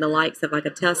 It's in the likes of like a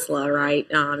Tesla, right?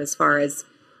 As far as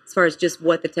just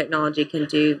what the technology can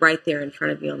do right there in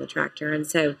front of you on the tractor. And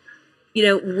so,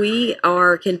 we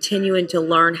are continuing to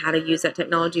learn how to use that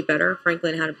technology better,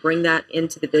 frankly, and how to bring that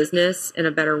into the business in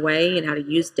a better way, and how to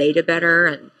use data better,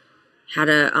 and how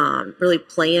to really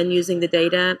plan using the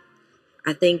data.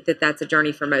 I think that that's a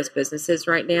journey for most businesses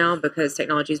right now because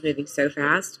technology is moving so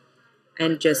fast,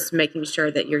 and just making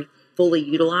sure that you're fully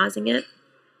utilizing it.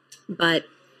 But,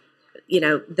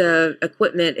 the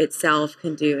equipment itself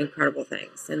can do incredible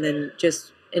things. And then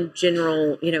just in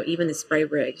general, even the spray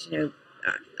rigs,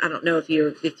 I don't know if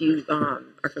you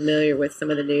are familiar with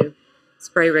some of the new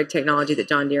spray rig technology that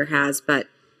John Deere has, but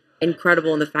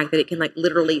incredible in the fact that it can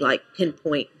literally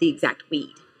pinpoint the exact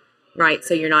weed. Right,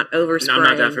 so you're not overspraying. I'm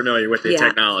not that familiar with the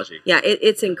technology. Yeah,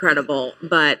 it's incredible.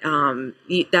 But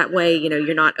that way,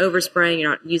 you're not overspraying.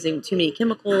 You're not using too many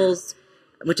chemicals,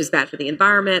 which is bad for the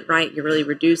environment, right? You're really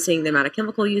reducing the amount of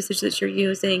chemical usage that you're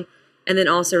using, and then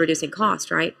also reducing cost,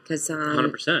 right? Because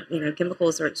 100%.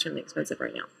 Chemicals are extremely expensive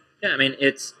right now. Yeah, I mean,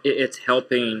 it's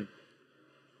helping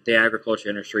the agriculture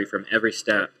industry from every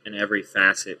step and every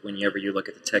facet. Whenever you look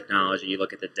at the technology, you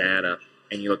look at the data,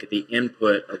 and you look at the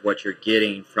input of what you're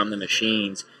getting from the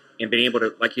machines, and being able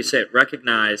to, like you said,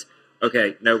 recognize,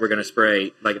 okay, no, we're going to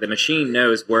spray. Like the machine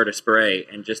knows where to spray,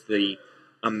 and just the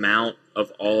amount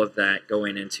of all of that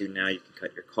going into, now you can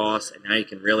cut your costs, and now you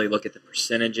can really look at the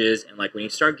percentages. And when you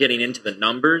start getting into the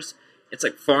numbers, it's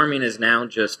like farming is now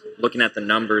just looking at the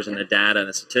numbers and the data and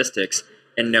the statistics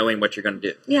and knowing what you're going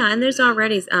to do. Yeah, and there's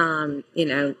already,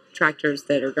 tractors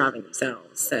that are driving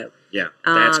themselves, so. Yeah,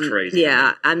 that's crazy.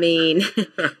 Yeah, I mean,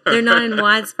 they're not in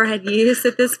widespread use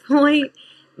at this point,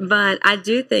 but I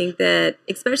do think that,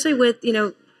 especially with,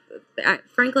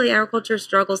 frankly, agriculture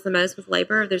struggles the most with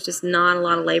labor. There's just not a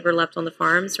lot of labor left on the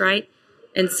farms, right?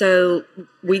 And so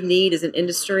we need, as an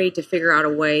industry, to figure out a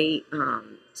way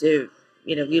to,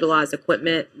 utilize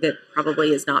equipment that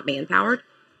probably is not man-powered.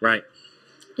 Right.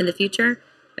 In the future,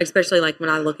 especially when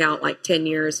I look out 10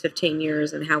 years, 15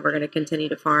 years, and how we're going to continue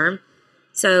to farm.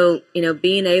 So,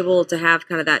 being able to have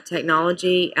kind of that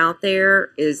technology out there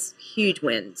is huge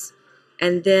wins.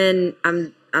 And then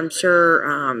I'm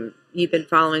sure you've been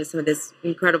following some of this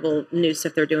incredible new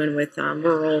stuff they're doing with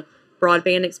rural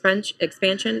broadband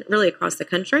expansion really across the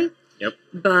country. Yep.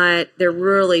 But they're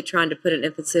really trying to put an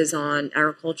emphasis on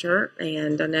agriculture.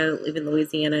 And I know even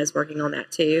Louisiana is working on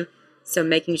that too. So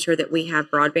making sure that we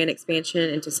have broadband expansion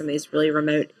into some of these really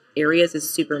remote areas is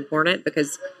super important,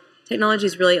 because technology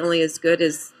is really only as good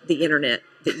as the internet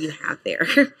that you have there.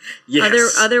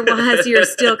 Yes. Otherwise, you're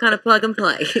still kind of plug and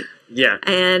play. Yeah.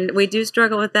 And we do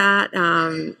struggle with that,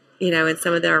 in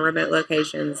some of our remote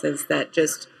locations, is that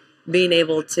just being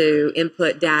able to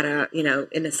input data,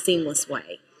 in a seamless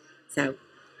way. So.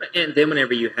 And then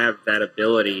whenever you have that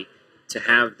ability to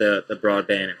have the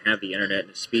broadband and have the internet and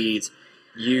the speeds,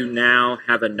 you now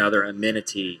have another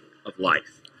amenity of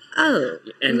life. Oh,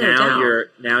 and no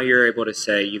doubt. you're able to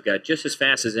say you've got just as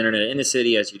fast as internet in the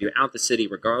city as you do out the city,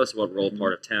 regardless of what rural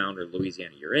part of town or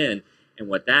Louisiana you're in. And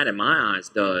what that, in my eyes,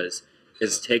 does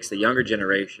is takes the younger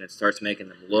generation and starts making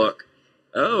them look,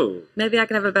 oh, maybe I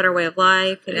can have a better way of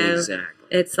life. Exactly.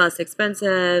 It's less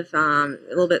expensive, a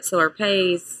little bit slower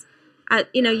pace.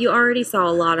 You already saw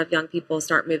a lot of young people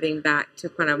start moving back to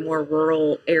kind of more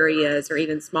rural areas or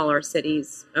even smaller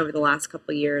cities over the last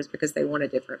couple of years because they want a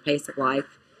different pace of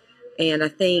life. And I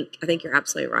think you're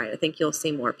absolutely right. I think you'll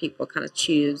see more people kind of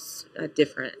choose a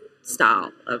different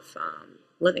style of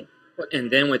living.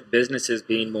 And then with businesses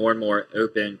being more and more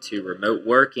open to remote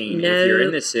working, No if you're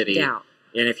in the city, doubt.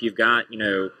 And if you've got,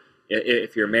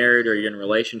 if you're married or you're in a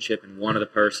relationship and one of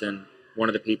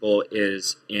the people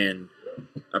is in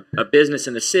a business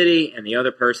in the city and the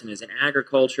other person is in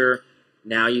agriculture,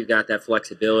 now you've got that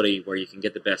flexibility where you can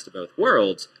get the best of both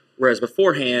worlds. Whereas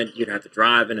beforehand, you'd have to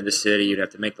drive into the city, you'd have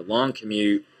to make the long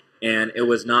commute, and it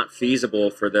was not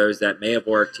feasible for those that may have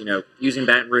worked, using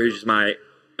Baton Rouge as my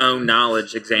own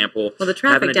knowledge example. Well, the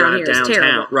traffic down here is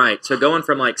terrible. Right, so going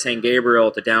from St.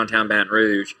 Gabriel to downtown Baton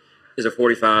Rouge is a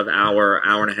 45-hour,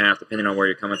 hour and a half, depending on where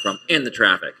you're coming from, in the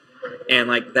traffic. And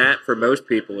that, for most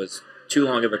people, is too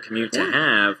long of a commute to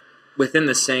have, within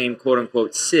the same quote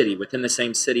unquote city, within the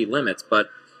same city limits. But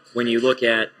when you look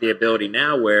at the ability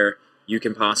now where you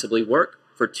can possibly work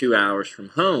for 2 hours from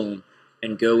home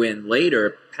and go in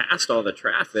later past all the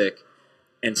traffic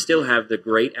and still have the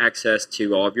great access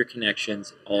to all of your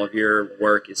connections, all of your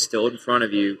work is still in front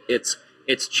of you.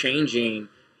 It's changing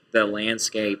the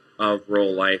landscape of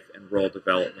rural life and rural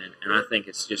development, and I think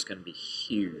it's just going to be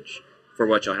huge for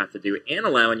what y'all have to do, and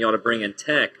allowing y'all to bring in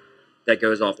tech that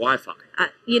goes off Wi-Fi.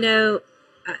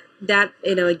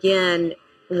 Again,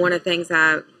 one of the things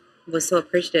I was so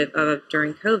appreciative of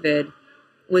during COVID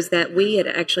was that we had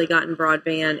actually gotten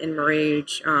broadband in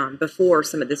Marouge before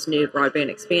some of this new broadband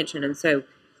expansion. And so,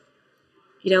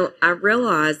 I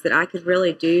realized that I could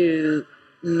really do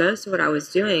most of what I was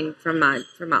doing from my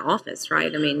office,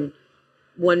 right? I mean,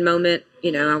 one moment,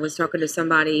 I was talking to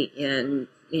somebody in,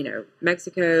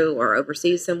 Mexico or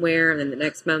overseas somewhere, and then the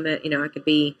next moment, I could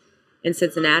be in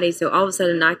Cincinnati. So all of a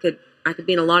sudden I could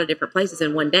be in a lot of different places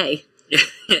in one day.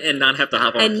 And not have to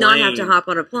hop on a plane. Not have to hop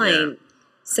on a plane. Yeah.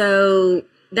 So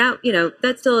that,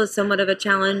 that still is somewhat of a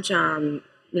challenge.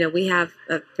 We have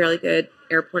a fairly good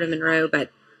airport in Monroe,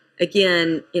 but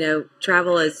again,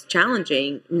 travel is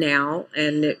challenging now,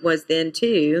 and it was then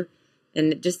too.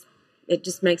 And it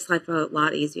just makes life a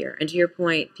lot easier. And to your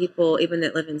point, people, even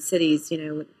that live in cities,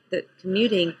 that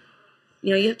commuting,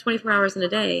 you have 24 hours in a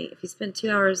day. If you spend 2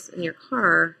 hours in your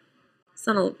car, it's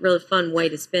not a really fun way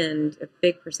to spend a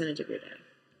big percentage of your day.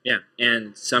 Yeah,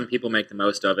 and some people make the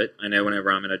most of it. I know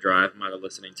whenever I'm in a drive, I'm either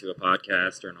listening to a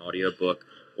podcast or an audio book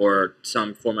or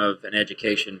some form of an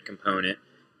education component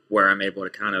where I'm able to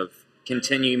kind of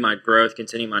continue my growth,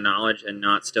 continue my knowledge, and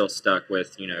not still stuck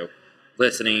with,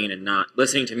 listening and not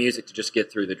listening to music to just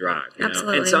get through the drive.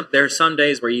 Absolutely. And there are some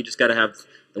days where you just got to have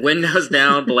the windows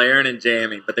down, blaring and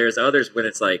jamming. But there's others when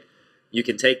it's like you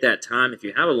can take that time if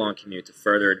you have a long commute to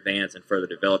further advance and further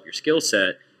develop your skill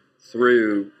set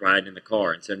through riding in the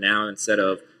car. And so now instead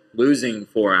of losing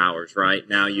 4 hours, right,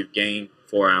 now you've gained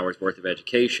 4 hours worth of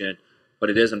education.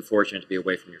 But it is unfortunate to be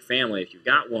away from your family if you've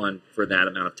got one for that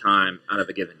amount of time out of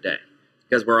a given day.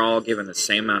 Because we're all given the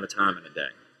same amount of time in a day.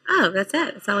 Oh, that's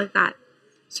it. That's all we've got.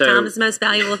 So, time is the most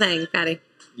valuable thing, Patty.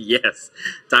 Yes,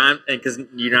 time, and because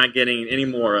you're not getting any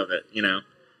more of it,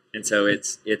 and so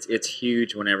it's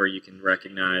huge whenever you can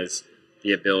recognize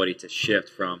the ability to shift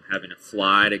from having to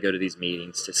fly to go to these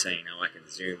meetings to saying, "Oh, I can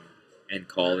Zoom and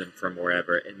call them from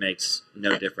wherever." It makes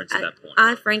no difference at that point.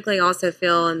 I frankly also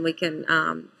feel, and we can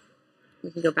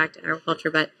go back to agriculture,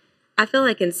 but I feel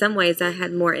like in some ways I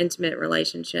had more intimate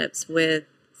relationships with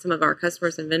some of our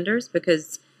customers and vendors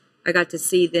because I got to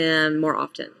see them more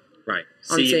often. Right.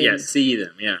 See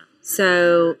them, yeah.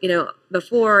 So,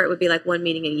 before it would be like one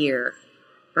meeting a year,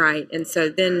 right? And so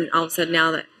then all of a sudden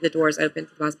now that the door is open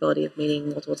for the possibility of meeting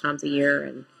multiple times a year,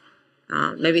 and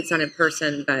maybe it's not in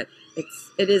person, but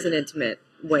it is an intimate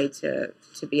way to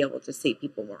be able to see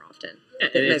people more often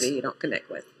that maybe you don't connect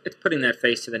with. It's putting that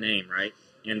face to the name, right?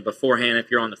 And beforehand,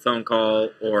 if you're on the phone call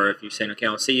or if you're saying, okay,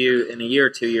 I'll see you in a year or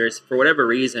 2 years, for whatever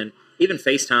reason, even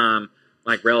FaceTime,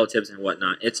 like relatives and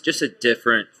whatnot, it's just a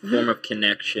different form of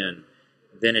connection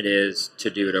than it is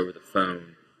to do it over the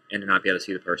phone and to not be able to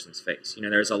see the person's face.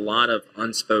 There's a lot of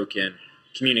unspoken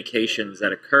communications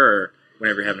that occur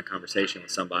whenever you're having a conversation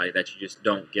with somebody that you just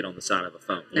don't get on the side of a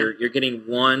phone. No. You're getting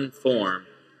one form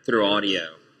through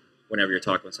audio whenever you're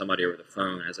talking with somebody over the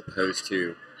phone as opposed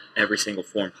to every single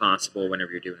form possible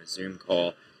whenever you're doing a Zoom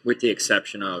call, with the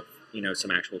exception of, some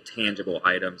actual tangible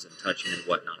items and touching and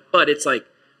whatnot. But it's like,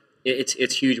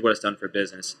 it's huge what it's done for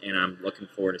business, and I'm looking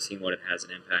forward to seeing what it has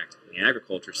an impact on the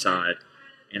agriculture side.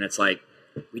 And it's like,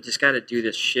 we just got to do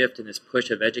this shift and this push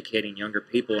of educating younger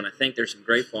people. And I think there's some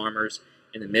great farmers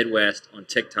in the Midwest on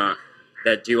TikTok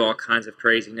that do all kinds of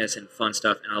craziness and fun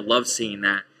stuff, and I love seeing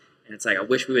that. And it's like, I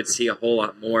wish we would see a whole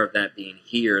lot more of that being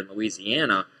here in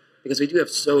Louisiana, because we do have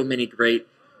so many great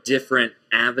different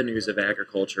avenues of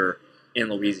agriculture in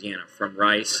Louisiana, from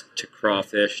rice to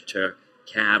crawfish to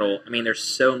cattle. I mean, there's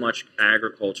so much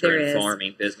agriculture and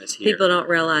farming business here. People don't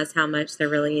realize how much there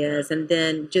really is. And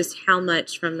then just how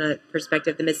much from the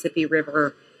perspective the Mississippi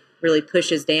River really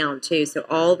pushes down, too. So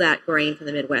all that grain from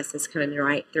the Midwest is coming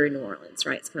right through New Orleans,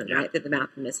 right? It's coming right through the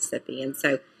mouth of Mississippi. And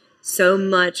so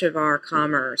much of our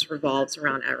commerce revolves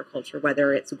around agriculture,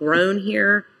 whether it's grown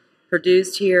here,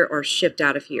 produced here, or shipped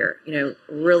out of here.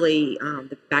 Really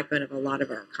the backbone of a lot of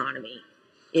our economy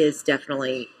is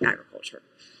definitely agriculture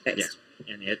based. Yeah.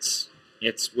 And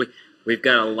we've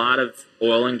got a lot of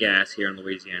oil and gas here in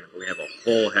Louisiana, but we have a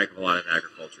whole heck of a lot of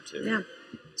agriculture too. Yeah.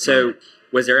 So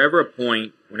was there ever a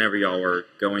point whenever y'all were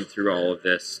going through all of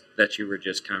this that you were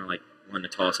just kind of like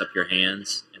wanting to toss up your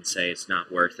hands and say it's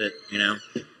not worth it,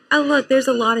 Oh, look, there's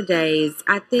a lot of days.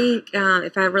 I think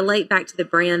if I relate back to the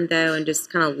brand, though, and just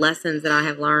kind of lessons that I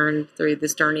have learned through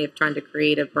this journey of trying to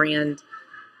create a brand,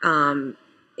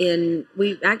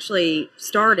 we actually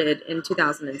started in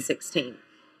 2016,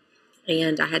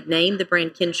 and I had named the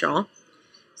brand Kinshaw.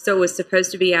 So it was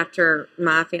supposed to be after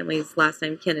my family's last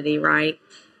name, Kennedy, right?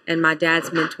 And my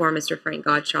dad's mentor, Mr. Frank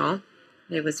Godshaw.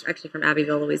 It was actually from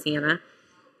Abbeville, Louisiana.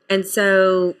 And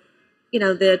so,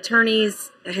 the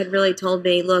attorneys had really told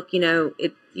me, look, you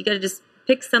got to just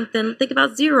pick something. Think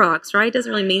about Xerox, right? It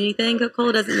doesn't really mean anything.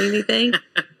 Coca-Cola doesn't mean anything.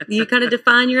 You kind of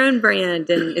define your own brand.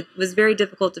 And it was very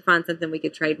difficult to find something we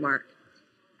could trademark.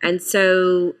 And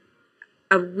so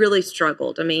I really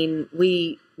struggled. I mean,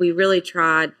 we really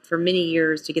tried for many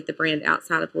years to get the brand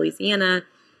outside of Louisiana.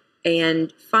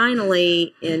 And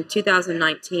finally, in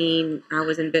 2019, I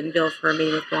was in Bentonville for a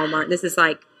meeting with Walmart. This is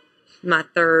like my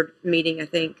third meeting, I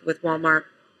think, with Walmart.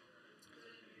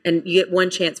 And you get one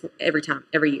chance every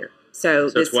year.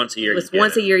 So it's once a year. It's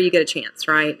once a year you get a chance,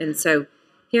 right? And so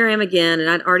here I am again, and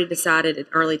I'd already decided in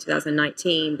early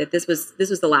 2019 that this was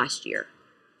the last year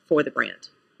for the brand,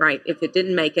 right? If it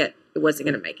didn't make it, it wasn't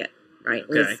going to make it, right?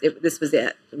 Okay. This was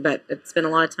it. But it spent a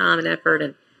lot of time and effort,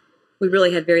 and we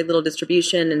really had very little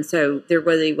distribution, and so there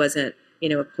really wasn't,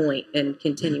 a point in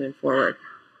continuing forward.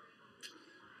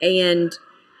 And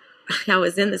I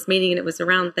was in this meeting, and it was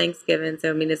around Thanksgiving.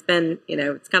 So, I mean, it's been,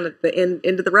 it's kind of the end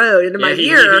of the road, into my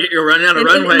year. You're running out of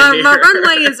runway. My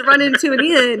runway is running to an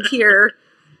end here.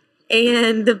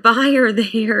 And the buyer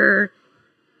there,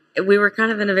 we were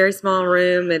kind of in a very small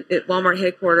room at Walmart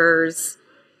headquarters.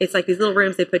 It's like these little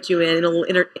rooms they put you in little,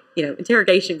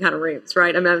 interrogation kind of rooms,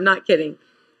 right? I mean, I'm not kidding.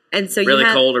 And so really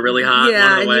cold or really hot. Yeah,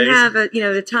 one of the and ways. you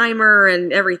have the timer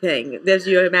and everything as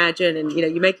you imagine, and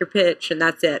you make your pitch, and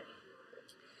that's it.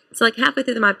 So like halfway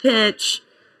through my pitch,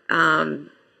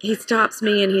 he stops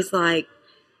me and he's like,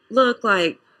 "Look,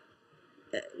 like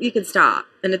you can stop."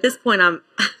 And at this point, I'm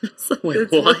like,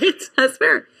 wait, what? I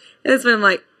swear. And that's when I'm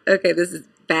like, "Okay, this is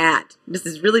bad. This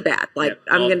is really bad. Like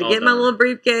I'm going to get my little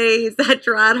briefcase. I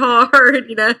tried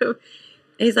hard, And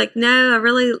he's like, "No,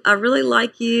 I really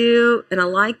like you, and I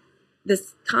like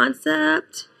this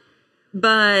concept,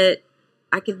 but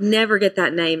I could never get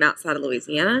that name outside of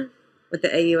Louisiana." With the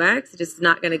AUX, it's just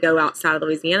not going to go outside of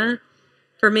Louisiana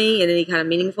for me in any kind of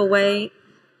meaningful way.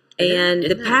 And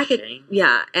the package,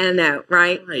 yeah, I know,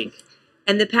 right? Like,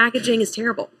 and the packaging is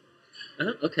terrible.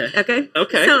 Okay. So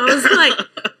I was like,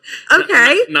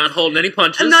 okay, not holding any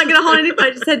punches. I'm not going to hold any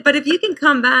punches. I said, but if you can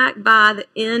come back by the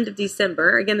end of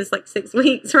December, again, it's like 6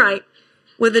 weeks, right,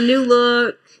 with a new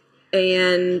look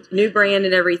and new brand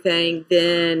and everything,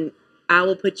 then I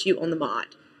will put you on the mod.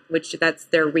 Which that's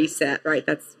their reset, right?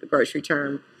 That's the grocery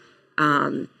term,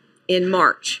 in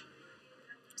March.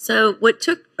 So what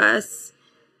took us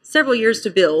several years to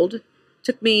build,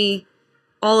 took me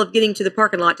all of getting to the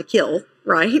parking lot to kill,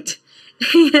 right?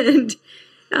 And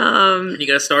you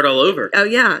got to start all over. Oh,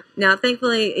 yeah. Now,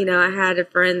 thankfully, I had a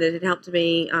friend that had helped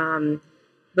me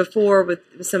before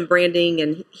with some branding,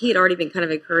 and he had already been kind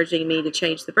of encouraging me to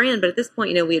change the brand. But at this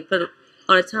point, we had put a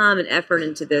lot of time and effort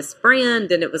into this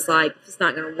brand, and it was like, it's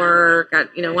not going to work. Why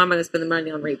am I going to spend the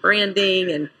money on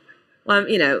rebranding? And, well,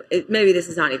 maybe this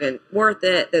is not even worth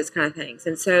it, those kind of things.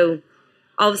 And so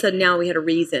all of a sudden now we had a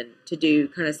reason to do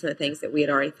kind of some of the things that we had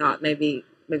already thought maybe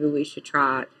we should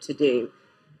try to do.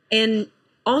 And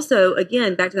also,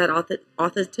 again, back to that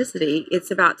authenticity,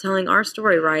 it's about telling our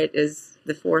story, right, as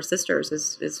the four sisters,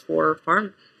 as four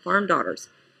farm daughters,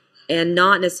 and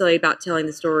not necessarily about telling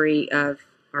the story of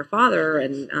our father,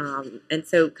 and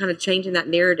so kind of changing that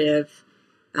narrative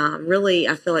really,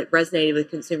 I feel like, resonated with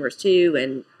consumers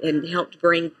too, and helped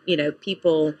bring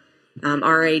people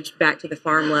our age back to the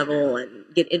farm level and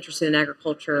get interested in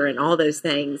agriculture and all those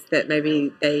things that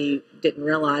maybe they didn't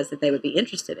realize that they would be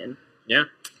interested in. Yeah.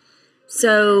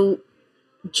 So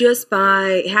just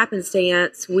by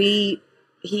happenstance, he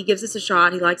gives us a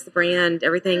shot. He likes the brand.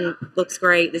 Everything looks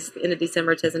great. This is the end of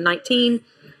December 2019.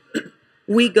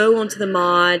 We go onto the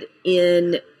mod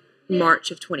in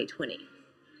March of 2020.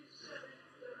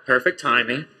 Perfect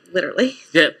timing. Literally.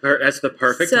 Yeah, that's the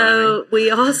perfect timing. So we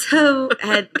also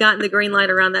had gotten the green light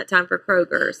around that time for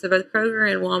Kroger. So both Kroger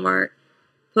and Walmart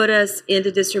put us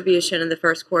into distribution in the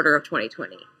first quarter of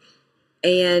 2020.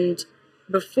 And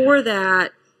before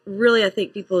that, really, I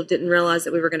think people didn't realize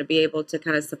that we were going to be able to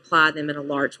kind of supply them in a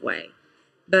large way.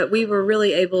 But we were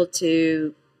really able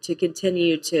to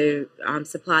continue to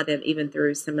supply them even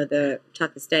through some of the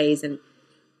toughest days. And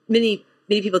many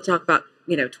people talk about,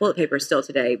 toilet paper still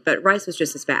today, but rice was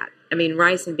just as bad. I mean,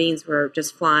 rice and beans were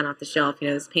just flying off the shelf,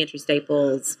 those pantry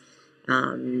staples,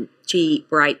 cheap,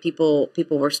 right? People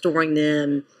were storing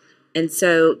them. And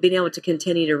so being able to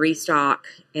continue to restock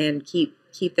and keep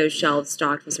those shelves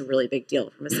stocked was a really big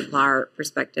deal from a supplier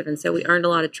perspective. And so we earned a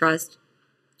lot of trust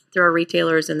through our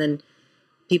retailers, and then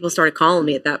people started calling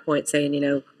me at that point saying,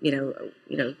 do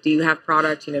you have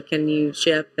product? Can you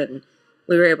ship? And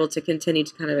we were able to continue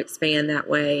to kind of expand that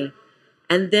way.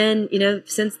 And then,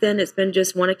 since then it's been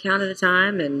just one account at a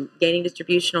time and gaining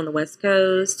distribution on the West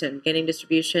Coast and gaining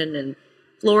distribution in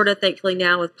Florida, thankfully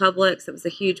now with Publix. It was a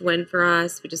huge win for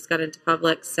us. We just got into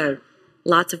Publix. So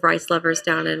lots of rice lovers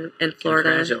down in Florida.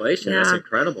 Congratulations. Yeah. That's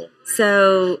incredible.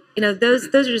 So,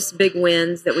 those are just big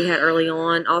wins that we had early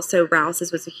on. Also,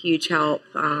 Rouse's was a huge help.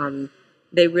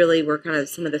 They really were kind of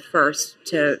some of the first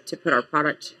to put our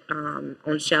product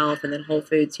on shelf, and then Whole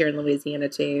Foods here in Louisiana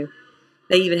too.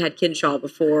 They even had Kinshaw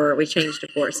before we changed to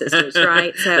Four Sisters,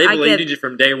 right? So they believed in you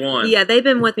from day one. Yeah, they've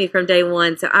been with me from day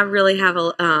one. So I really have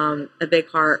a big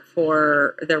heart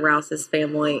for the Rouse's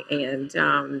family and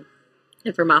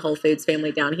for my Whole Foods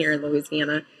family down here in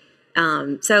Louisiana.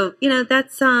 So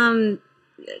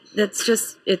that's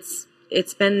just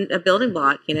it's been a building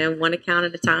block, one account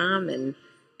at a time, and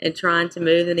trying to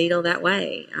move the needle that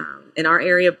way. In our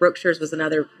area, Brookshire's was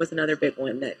another big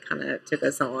one that kind of took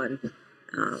us on.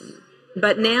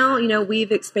 But now,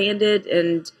 we've expanded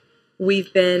and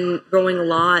we've been growing a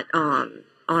lot on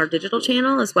our digital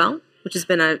channel as well, which has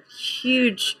been a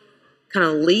huge kind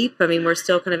of leap. I mean, we're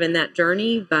still kind of in that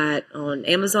journey, but on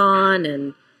Amazon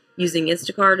and using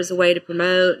Instacart as a way to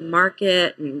promote and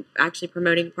market, and actually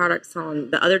promoting products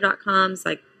on the other .coms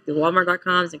like the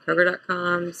Walmart.coms and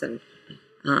Kroger.coms. And,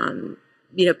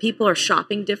 people are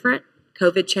shopping different.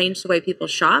 COVID changed the way people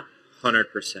shop.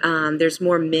 100%. There's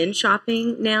more men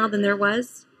shopping now than there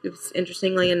was. It was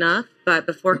interestingly enough, but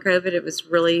before COVID, it was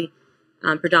really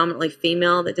predominantly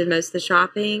female that did most of the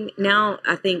shopping. Now,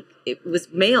 I think it was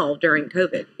male during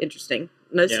COVID. Interesting.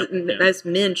 Most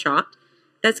men shopped.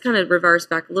 That's kind of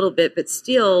reversed back a little bit, but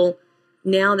still,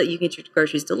 now that you can get your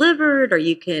groceries delivered, or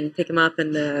you can pick them up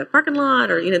in the parking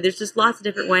lot, or there's just lots of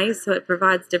different ways. So it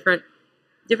provides different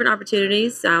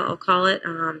opportunities, I'll call it,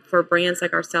 for brands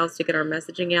like ourselves to get our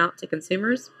messaging out to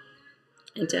consumers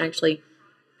and to actually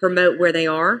promote where they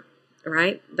are,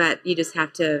 right? But you just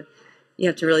have to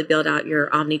really build out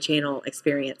your omni-channel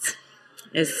experience.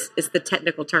 Is the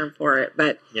technical term for it,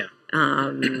 but you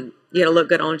got to look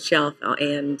good on shelf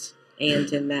and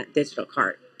in that digital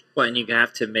cart. Well, and you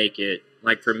have to make it,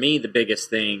 like for me, the biggest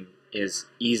thing is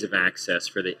ease of access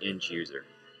for the end user.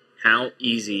 How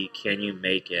easy can you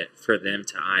make it for them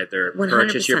to either 100%.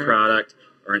 Purchase your product,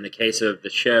 or in the case of the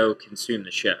show, consume the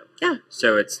show? Yeah.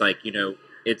 So it's like,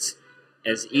 it's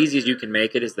as easy as you can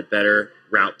make it is the better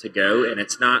route to go. And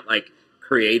it's not like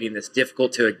creating this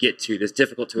difficult to get to, this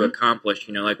difficult to accomplish.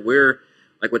 Like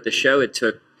with the show, it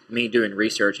took me doing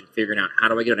research and figuring out, how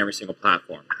do I get on every single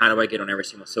platform? How do I get on every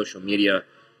single social media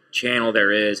channel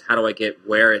there is? How do I get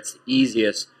where it's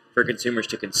easiest for consumers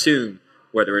to consume?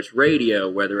 Whether it's radio,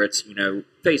 whether it's,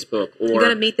 Facebook, or... You got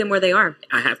to meet them where they are.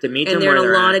 I have to meet them where they're at. And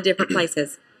they're in a lot of different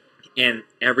places. And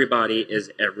everybody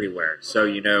is everywhere. So,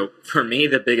 for me,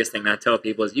 the biggest thing I tell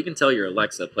people is you can tell your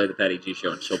Alexa, play the Patty G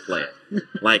Show, and she'll play it.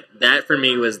 Like, that for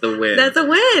me was the win. That's a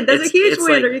win. That's a huge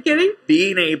win. Like, are you kidding?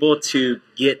 Being able to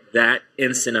get that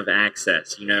instant of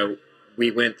access.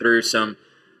 We went through some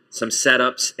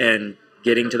setups and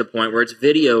getting to the point where it's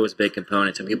video is a big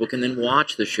component, so people can then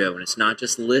watch the show, and it's not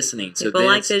just listening. So people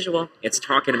like visual. It's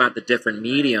talking about the different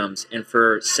mediums, and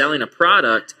for selling a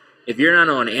product, if you're not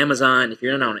on Amazon, if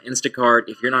you're not on Instacart,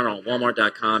 if you're not on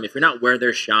Walmart.com, if you're not where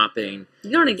they're shopping,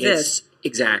 you don't exist.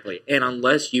 Exactly. And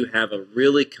unless you have a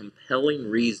really compelling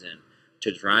reason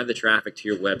to drive the traffic to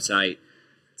your website,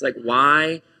 it's like,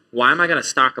 why am I going to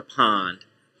stock a pond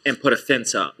and put a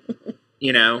fence up?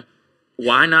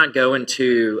 Why not go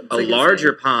into a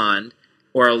larger pond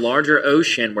or a larger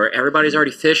ocean where everybody's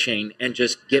already fishing and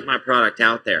just get my product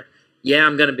out there? Yeah,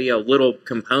 I'm going to be a little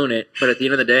component, but at the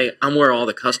end of the day, I'm where all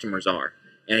the customers are.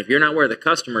 And if you're not where the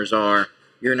customers are,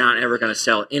 you're not ever going to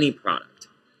sell any product.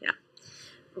 Yeah,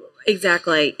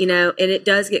 exactly. And it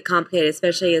does get complicated,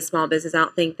 especially as small business. I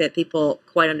don't think that people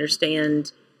quite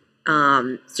understand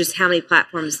just how many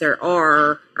platforms there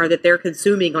are or that they're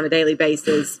consuming on a daily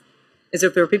basis. And so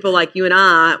if there are people like you and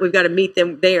I, we've got to meet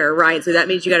them there, right? So that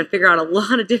means you got to figure out a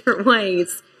lot of different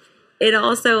ways. It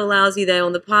also allows you, though,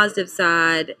 on the positive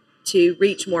side, to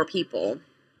reach more people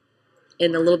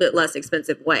in a little bit less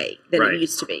expensive way than it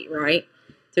used to be, right?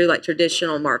 Through like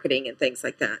traditional marketing and things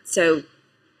like that. So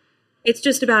it's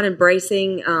just about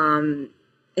embracing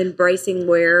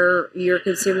where your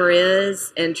consumer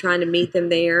is and trying to meet them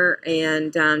there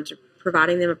and to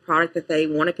providing them a product that they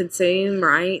want to consume,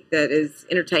 right? That is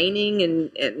entertaining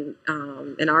and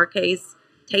in our case,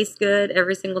 tastes good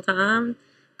every single time,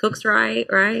 cooks right,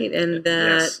 and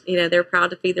that Yes. they're proud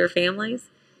to feed their families.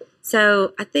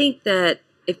 So I think that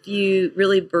if you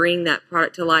really bring that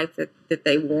product to life that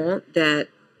they want, that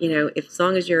if as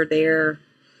long as you're there,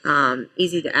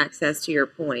 easy to access to your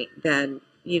point, then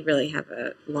you really have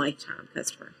a lifetime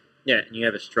customer. Yeah, and you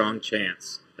have a strong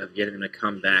chance of getting them to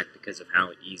come back because of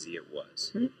how easy it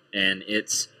was. Mm-hmm. And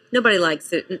it's Nobody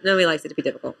likes it. Nobody likes it to be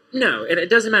difficult. no, and it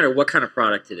doesn't matter what kind of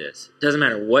product it is. It doesn't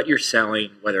matter what you're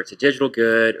selling, whether it's a digital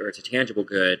good or it's a tangible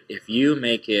good. If you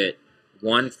make it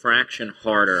one fraction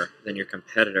harder than your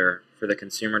competitor for the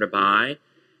consumer to buy,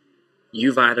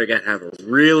 you've either got to have a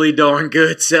really darn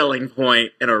good selling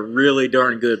point and a really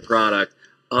darn good product.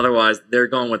 Otherwise, they're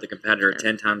going with the competitor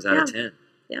 10 times out of 10.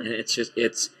 Yeah. And it's just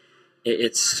it's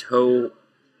so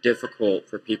difficult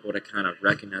for people to kind of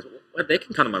recognize, well, they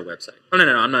can come to my website. Oh,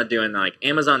 no, I'm not doing that. Like,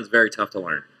 Amazon's very tough to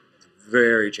learn. It's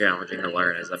very challenging to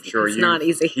learn, as I'm sure It's not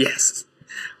easy. Yes.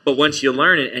 But once you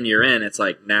learn it and you're in, it's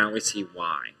like, now we see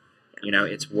why.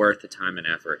 It's worth the time and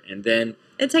effort. And then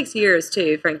it takes years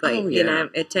too, frankly. Oh, yeah.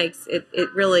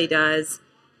 It really does.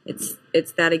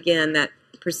 It's that, again, that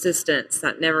persistence,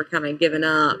 that never kind of giving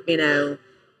up.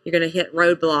 You're going to hit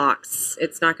roadblocks.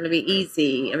 It's not going to be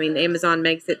easy. I mean, Amazon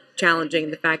makes it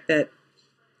challenging, the fact that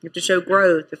you have to show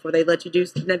growth before they let you do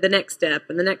the next step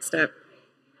and the next step.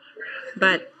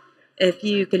 But if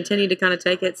you continue to kind of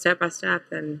take it step by step,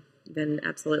 then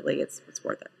absolutely it's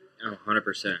worth it. Oh,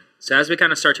 100%. So as we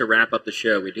kind of start to wrap up the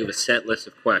show, we do have a set list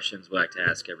of questions we like to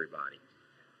ask everybody.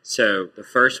 So the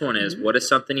first one is, what is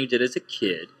something you did as a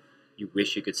kid you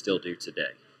wish you could still do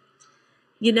today?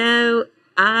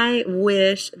 I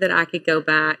wish that I could go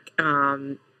back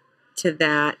to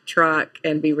that truck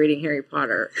and be reading Harry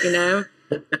Potter.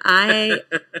 I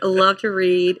love to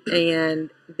read, and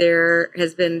there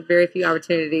has been very few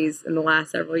opportunities in the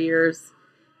last several years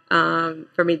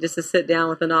for me just to sit down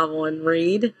with a novel and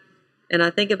read. And I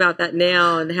think about that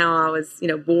now and how I was,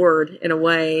 bored in a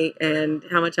way, and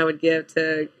how much I would give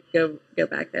to go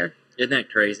back there. Isn't that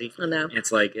crazy? I know.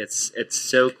 It's like it's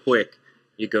so quick.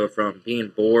 You go from being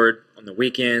bored on the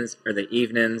weekends or the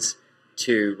evenings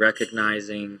to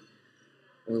recognizing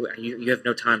you have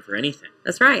no time for anything.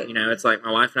 That's right. It's like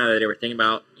my wife and I the other day were thinking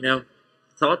about,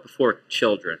 thought before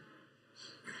children.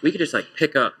 We could just like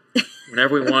pick up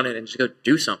whenever we wanted and just go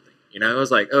do something. It was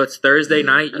like, oh, it's Thursday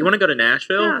night. You want to go to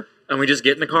Nashville? Yeah. And we just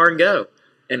get in the car and go.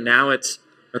 And now it's,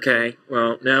 okay,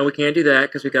 well, no, we can't do that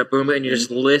because we got Boomba. And you just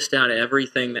list out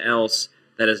everything else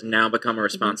that has now become a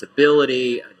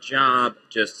responsibility, a job,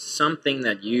 just something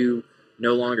that you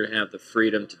no longer have the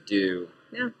freedom to do.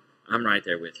 Yeah. I'm right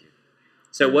there with you.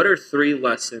 So what are 3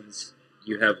 lessons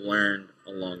you have learned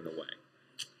along the way?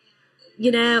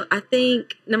 I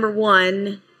think, number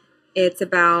one, it's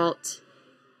about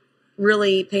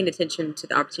really paying attention to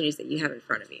the opportunities that you have in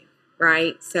front of you,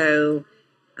 right? So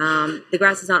the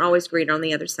grass is not always greener on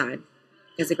the other side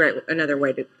is another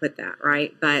way to put that,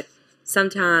 right? But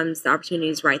sometimes the opportunity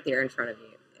is right there in front of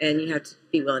you, and you have to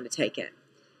be willing to take it.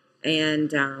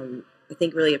 And I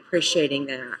think really appreciating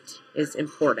that is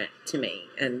important to me,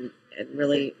 and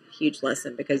really a huge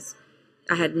lesson, because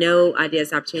I had no idea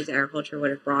this opportunity agriculture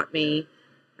would have brought me.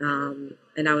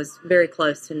 And I was very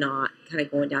close to not kind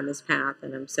of going down this path,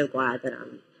 and I'm so glad that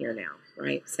I'm here now,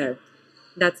 right? So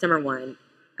that's number one.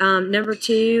 Number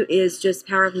 2 is just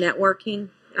power of networking,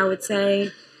 I would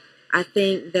say. I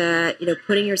think that,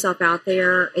 putting yourself out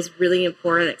there is really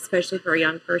important, especially for a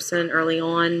young person early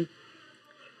on.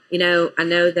 I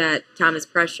know that time is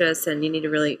precious, and you need to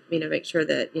really, make sure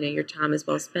that, your time is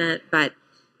well spent. But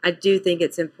I do think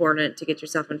it's important to get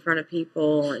yourself in front of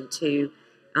people and to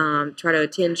try to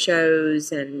attend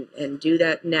shows and do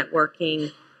that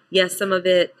networking. Yes, some of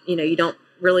it, you don't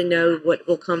really know what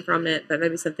will come from it, but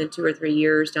maybe something 2 or 3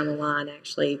 years down the line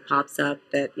actually pops up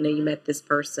that, you met this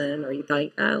person, or you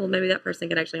think, oh, well, maybe that person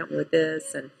can actually help me with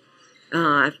this. And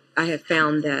I have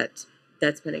found that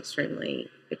that's been extremely,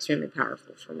 extremely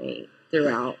powerful for me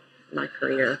throughout my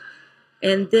career.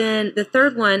 And then the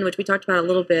third one, which we talked about a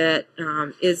little bit,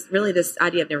 is really this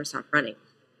idea of never stop running.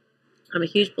 I'm a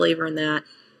huge believer in that.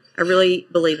 I really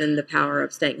believe in the power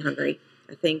of staying hungry.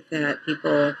 I think that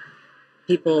people,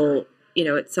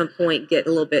 at some point get a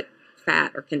little bit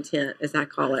fat or content, as I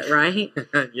call it, right?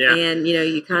 Yeah. And,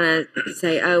 you kind of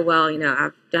say, oh, well,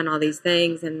 I've done all these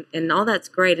things, and all that's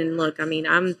great. And look, I mean,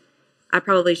 I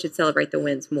probably should celebrate the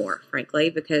wins more, frankly,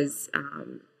 because,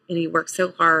 you work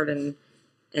so hard, and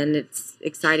it's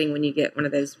exciting when you get one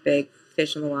of those big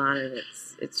fish on the line, and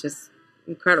it's just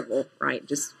incredible, right?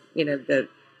 Just, the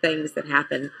things that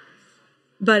happen.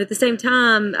 But at the same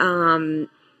time,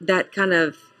 that kind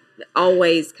of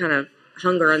always kind of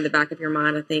hunger in the back of your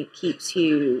mind, I think, keeps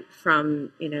you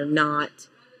from, not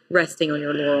resting on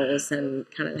your laurels and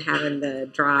kind of having the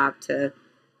drive to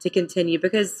continue,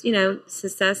 because,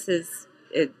 success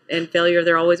and failure,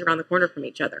 they're always around the corner from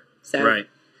each other. So Right.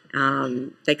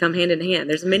 They come hand in hand.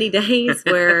 There's many days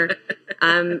where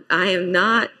I am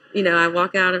not, I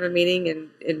walk out of a meeting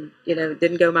and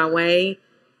didn't go my way,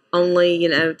 only,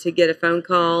 to get a phone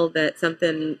call that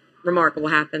something remarkable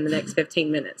happened the next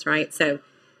 15 minutes, right? So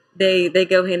they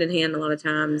go hand in hand a lot of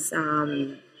times,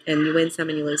 and you win some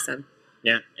and you lose some.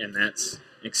 Yeah, and that's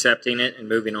accepting it and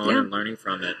moving on and learning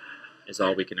from it is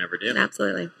all we can ever do.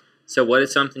 Absolutely. So what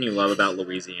is something you love about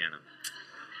Louisiana?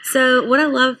 So what I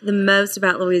love the most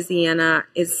about Louisiana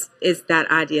is that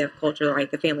idea of culture,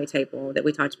 right? The family table that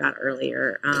we talked about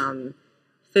earlier.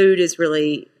 Food is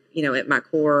really, at my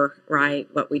core, right?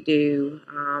 What we do.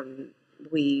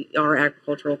 We are an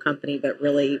agricultural company, but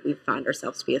really we find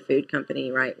ourselves to be a food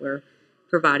company, right? We're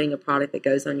providing a product that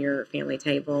goes on your family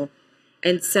table.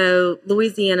 And so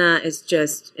Louisiana is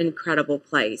just an incredible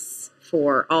place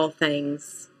for all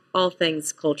things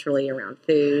culturally around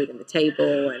food and the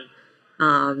table,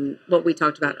 and what we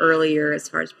talked about earlier as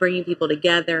far as bringing people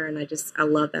together. And I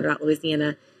love that about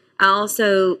Louisiana. I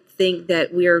also think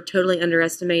that we are totally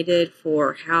underestimated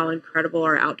for how incredible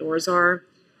our outdoors are,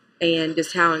 and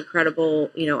just how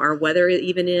incredible, our weather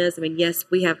even is. I mean, yes,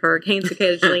 we have hurricanes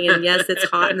occasionally, and yes, it's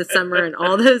hot in the summer and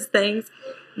all those things.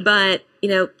 But,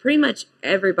 pretty much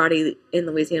everybody in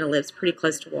Louisiana lives pretty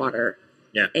close to water.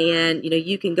 Yeah. And,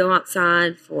 you can go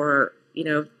outside for,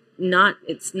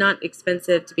 it's not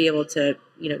expensive to be able to,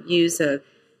 use a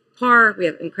park. We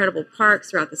have incredible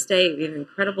parks throughout the state. We have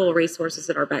incredible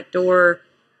resources at our back door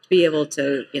to be able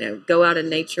to, go out in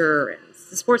nature. And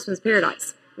it's the sportsman's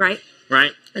paradise, right?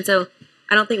 Right. And so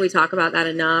I don't think we talk about that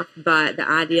enough, but the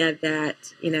idea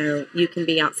that, you can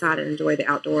be outside and enjoy the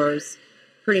outdoors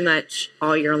pretty much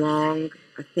all year long,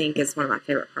 I think is one of my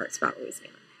favorite parts about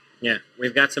Louisiana. Yeah,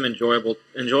 we've got some enjoyable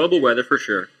weather for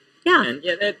sure. Yeah. And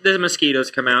the mosquitoes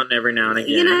come out every now and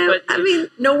again. But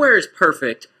nowhere is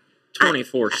perfect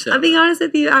 24/7. I'll be honest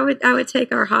with you, I would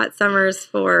take our hot summers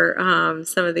for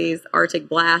some of these Arctic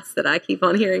blasts that I keep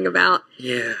on hearing about.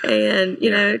 Yeah. And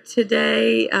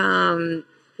today,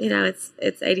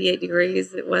 it's 88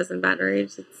 degrees. It was in Baton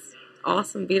Rouge. It's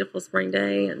awesome, beautiful spring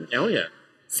day, and oh yeah.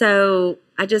 So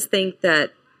I just think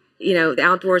that the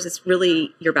outdoors is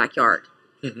really your backyard,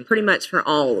 pretty much for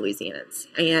all Louisianans,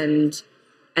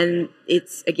 and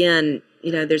it's, again,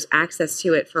 there's access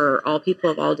to it for all people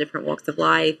of all different walks of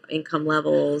life, income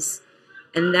levels,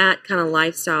 and that kind of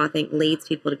lifestyle, I think, leads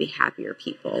people to be happier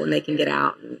people when they can get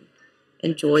out and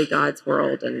enjoy God's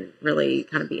world and really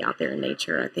kind of be out there in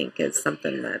nature. I think is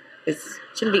something that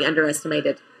shouldn't be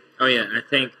underestimated. Oh yeah, and I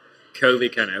think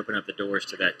COVID kind of opened up the doors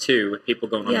to that too, with people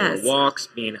going on their walks,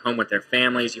 being home with their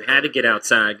families. You had to get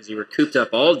outside because you were cooped up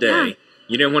all day. Yeah.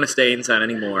 You didn't want to stay inside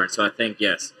anymore. So I think,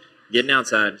 yes, getting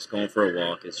outside, just going for a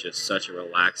walk is just such a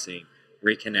relaxing,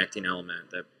 reconnecting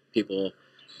element that people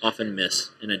often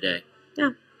miss in a day.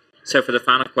 Yeah. So for the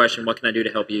final question, what can I do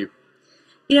to help you?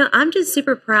 I'm just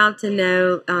super proud to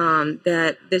know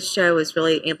that this show is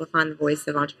really amplifying the voice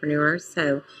of entrepreneurs.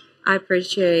 So I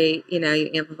appreciate, you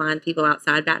amplifying people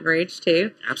outside Baton Rouge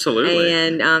too. Absolutely.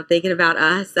 And thinking about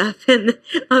us up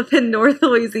in North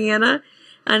Louisiana.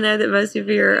 I know that most of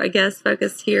you are, I guess,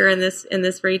 focused here in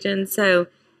this region. So,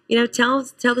 tell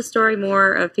the story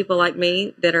more of people like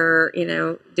me that are,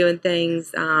 doing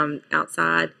things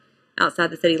outside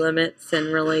the city limits,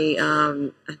 and really,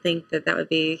 I think that would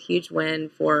be a huge win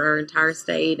for our entire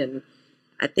state. And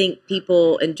I think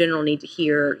people in general need to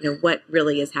hear, what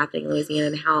really is happening in Louisiana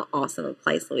and how awesome a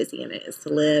place Louisiana is to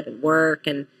live and work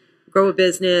and grow a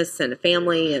business and a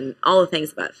family and all the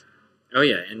things above. Oh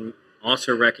yeah, and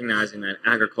also recognizing that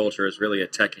agriculture is really a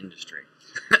tech industry.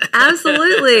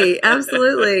 Absolutely,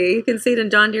 absolutely. You can see it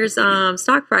in John Deere's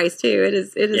stock price too. It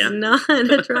is not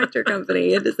a tractor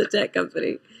company; it is a tech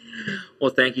company.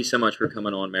 Well, thank you so much for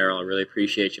coming on, Meryl. I really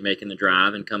appreciate you making the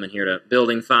drive and coming here to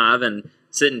Building 5 and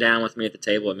sitting down with me at the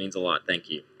table. It means a lot. Thank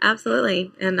you.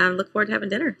 Absolutely, and I look forward to having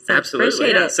dinner. So absolutely,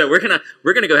 appreciate it. So we're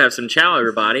gonna go have some chow,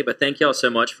 everybody. But thank y'all so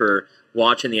much for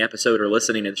watching the episode or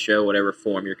listening to the show, whatever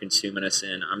form you're consuming us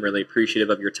in. I'm really appreciative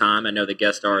of your time. I know the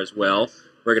guests are as well.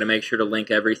 We're going to make sure to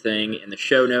link everything in the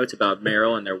show notes about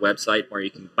Meryl and their website, where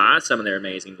you can buy some of their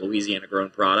amazing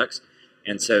Louisiana-grown products.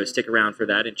 And so stick around for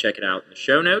that and check it out in the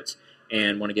show notes.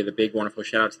 And want to give a big, wonderful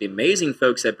shout-out to the amazing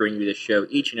folks that bring you this show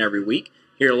each and every week.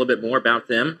 Hear a little bit more about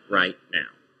them right now.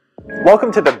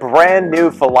 Welcome to the brand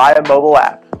new Falia mobile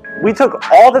app. We took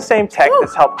all the same tech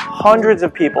that's helped hundreds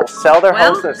of people sell their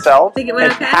homes themselves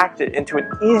and packed it into an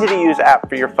easy-to-use app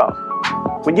for your phone.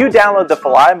 When you download the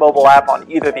Falaya mobile app on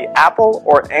either the Apple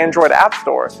or Android App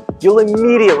Store, you'll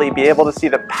immediately be able to see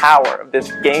the power of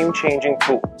this game-changing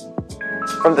tool.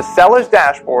 From the seller's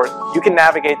dashboard, you can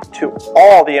navigate to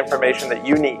all the information that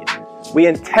you need. We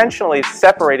intentionally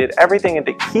separated everything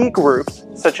into key groups,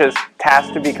 such as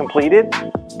tasks to be completed,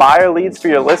 buyer leads for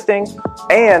your listing,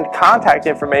 and contact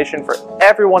information for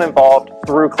everyone involved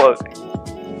through closing.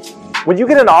 When you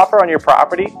get an offer on your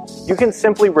property, you can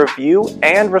simply review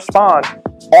and respond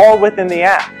all within the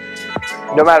app.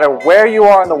 No matter where you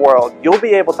are in the world, you'll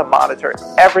be able to monitor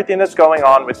everything that's going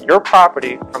on with your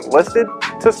property from listed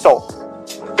to sold.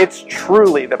 It's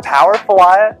truly the power of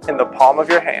Falaya in the palm of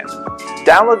your hand.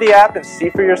 Download the app and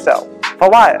see for yourself.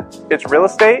 Falaya, it's real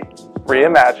estate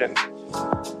reimagined.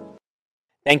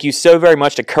 Thank you so very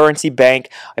much to Currency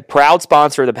Bank, a proud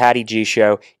sponsor of the Patty G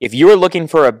Show. If you are looking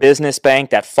for a business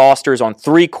bank that fosters on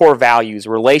 3 core values,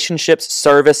 relationships,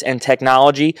 service, and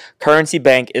technology, Currency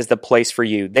Bank is the place for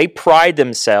you. They pride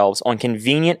themselves on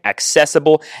convenient,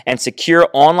 accessible, and secure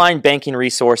online banking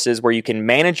resources where you can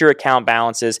manage your account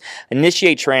balances,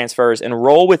 initiate transfers,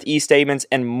 enroll with e-statements,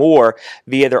 and more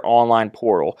via their online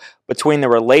portal. Between the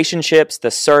relationships,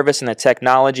 the service, and the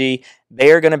technology,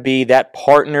 they are going to be that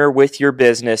partner with your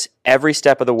business every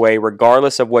step of the way,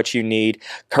 regardless of what you need.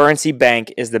 Currency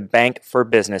Bank is the bank for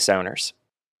business owners.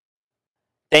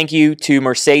 Thank you to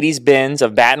Mercedes-Benz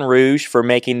of Baton Rouge for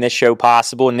making this show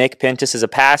possible. Nick Pentis is a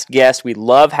past guest. We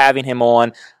love having him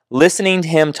on. Listening to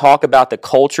him talk about the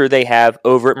culture they have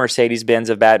over at Mercedes-Benz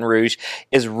of Baton Rouge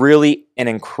is really an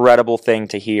incredible thing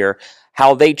to hear.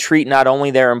 How they treat not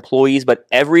only their employees, but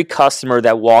every customer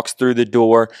that walks through the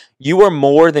door. You are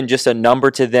more than just a number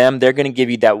to them. They're going to give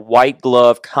you that white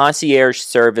glove concierge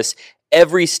service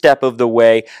every step of the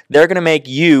way. They're going to make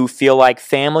you feel like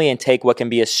family and take what can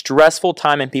be a stressful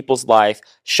time in people's life,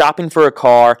 shopping for a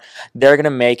car. They're going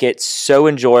to make it so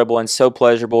enjoyable and so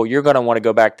pleasurable. You're going to want to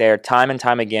go back there time and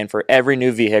time again for every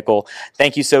new vehicle.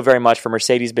 Thank you so very much for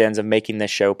Mercedes-Benz of making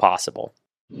this show possible.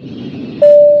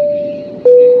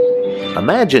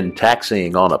 Imagine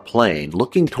taxiing on a plane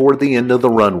looking toward the end of the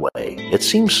runway. It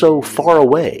seems so far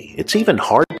away, it's even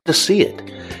hard to see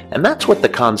it. And that's what the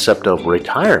concept of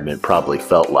retirement probably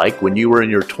felt like when you were in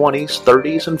your 20s,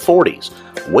 30s, and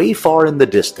 40s, way far in the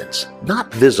distance,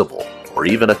 not visible or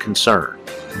even a concern.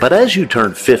 But as you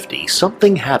turn 50,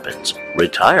 something happens.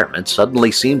 Retirement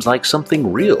suddenly seems like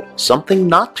something real, something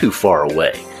not too far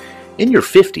away. In your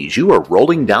 50s, you are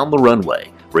rolling down the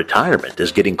runway. Retirement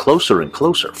is getting closer and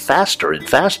closer, faster and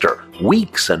faster,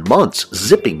 weeks and months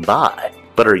zipping by.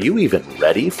 But are you even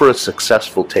ready for a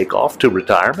successful takeoff to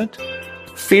retirement?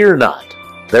 Fear not,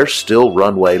 there's still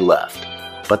runway left.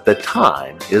 But the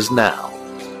time is now.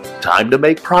 Time to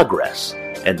make progress,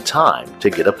 and time to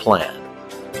get a plan.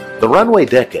 The Runway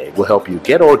Decade will help you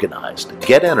get organized,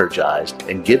 get energized,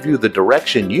 and give you the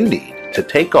direction you need to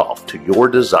take off to your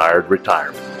desired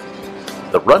retirement.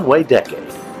 The Runway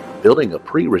Decade. Building a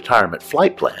pre-retirement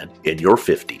flight plan in your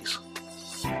 50s.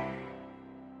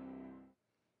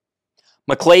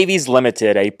 McClavy's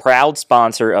Limited, a proud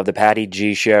sponsor of the Patty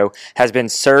G Show, has been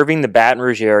serving the Baton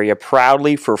Rouge area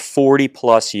proudly for 40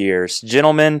 plus years.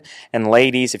 Gentlemen and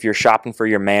ladies, if you're shopping for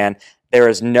your man, there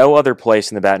is no other place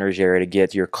in the Baton Rouge area to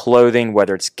get your clothing,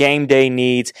 whether it's game day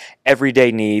needs,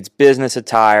 everyday needs, business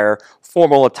attire,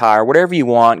 formal attire, whatever you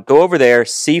want. Go over there,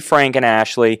 see Frank and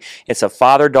Ashley. It's a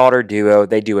father-daughter duo.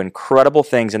 They do incredible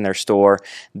things in their store.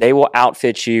 They will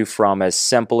outfit you from as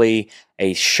simply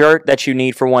a shirt that you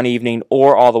need for one evening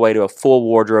or all the way to a full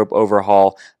wardrobe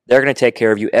overhaul. They're going to take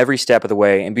care of you every step of the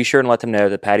way, and be sure and let them know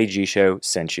that Patty G Show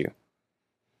sent you.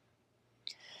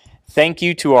 Thank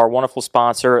you to our wonderful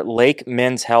sponsor, Lake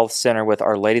Men's Health Center with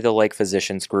Our Lady of the Lake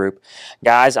Physicians Group.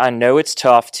 Guys, I know it's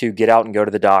tough to get out and go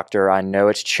to the doctor. I know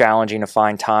it's challenging to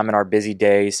find time in our busy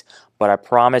days, but I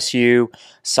promise you,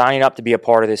 signing up to be a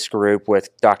part of this group with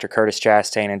Dr. Curtis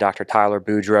Chastain and Dr. Tyler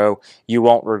Boudreau, you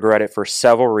won't regret it for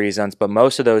several reasons, but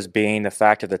most of those being the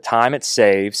fact of the time it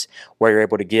saves, where you're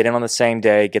able to get in on the same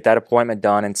day, get that appointment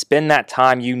done, and spend that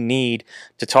time you need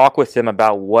to talk with them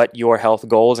about what your health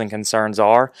goals and concerns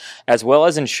are, as well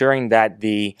as ensuring that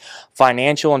the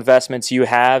financial investments you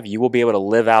have, you will be able to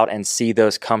live out and see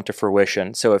those come to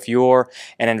fruition. So if you're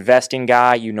an investing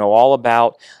guy, you know all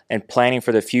about and planning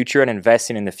for the future and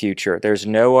investing in the future. There's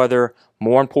no other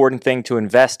more important thing to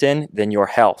invest in than your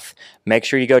health. Make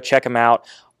sure you go check them out,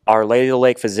 Our Lady of the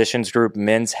Lake Physicians Group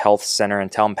Men's Health Center, and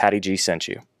tell them Patty G sent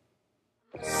you.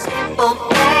 Simple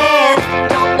man,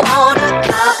 don't want a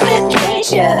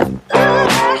complication.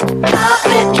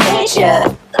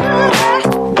 Complication.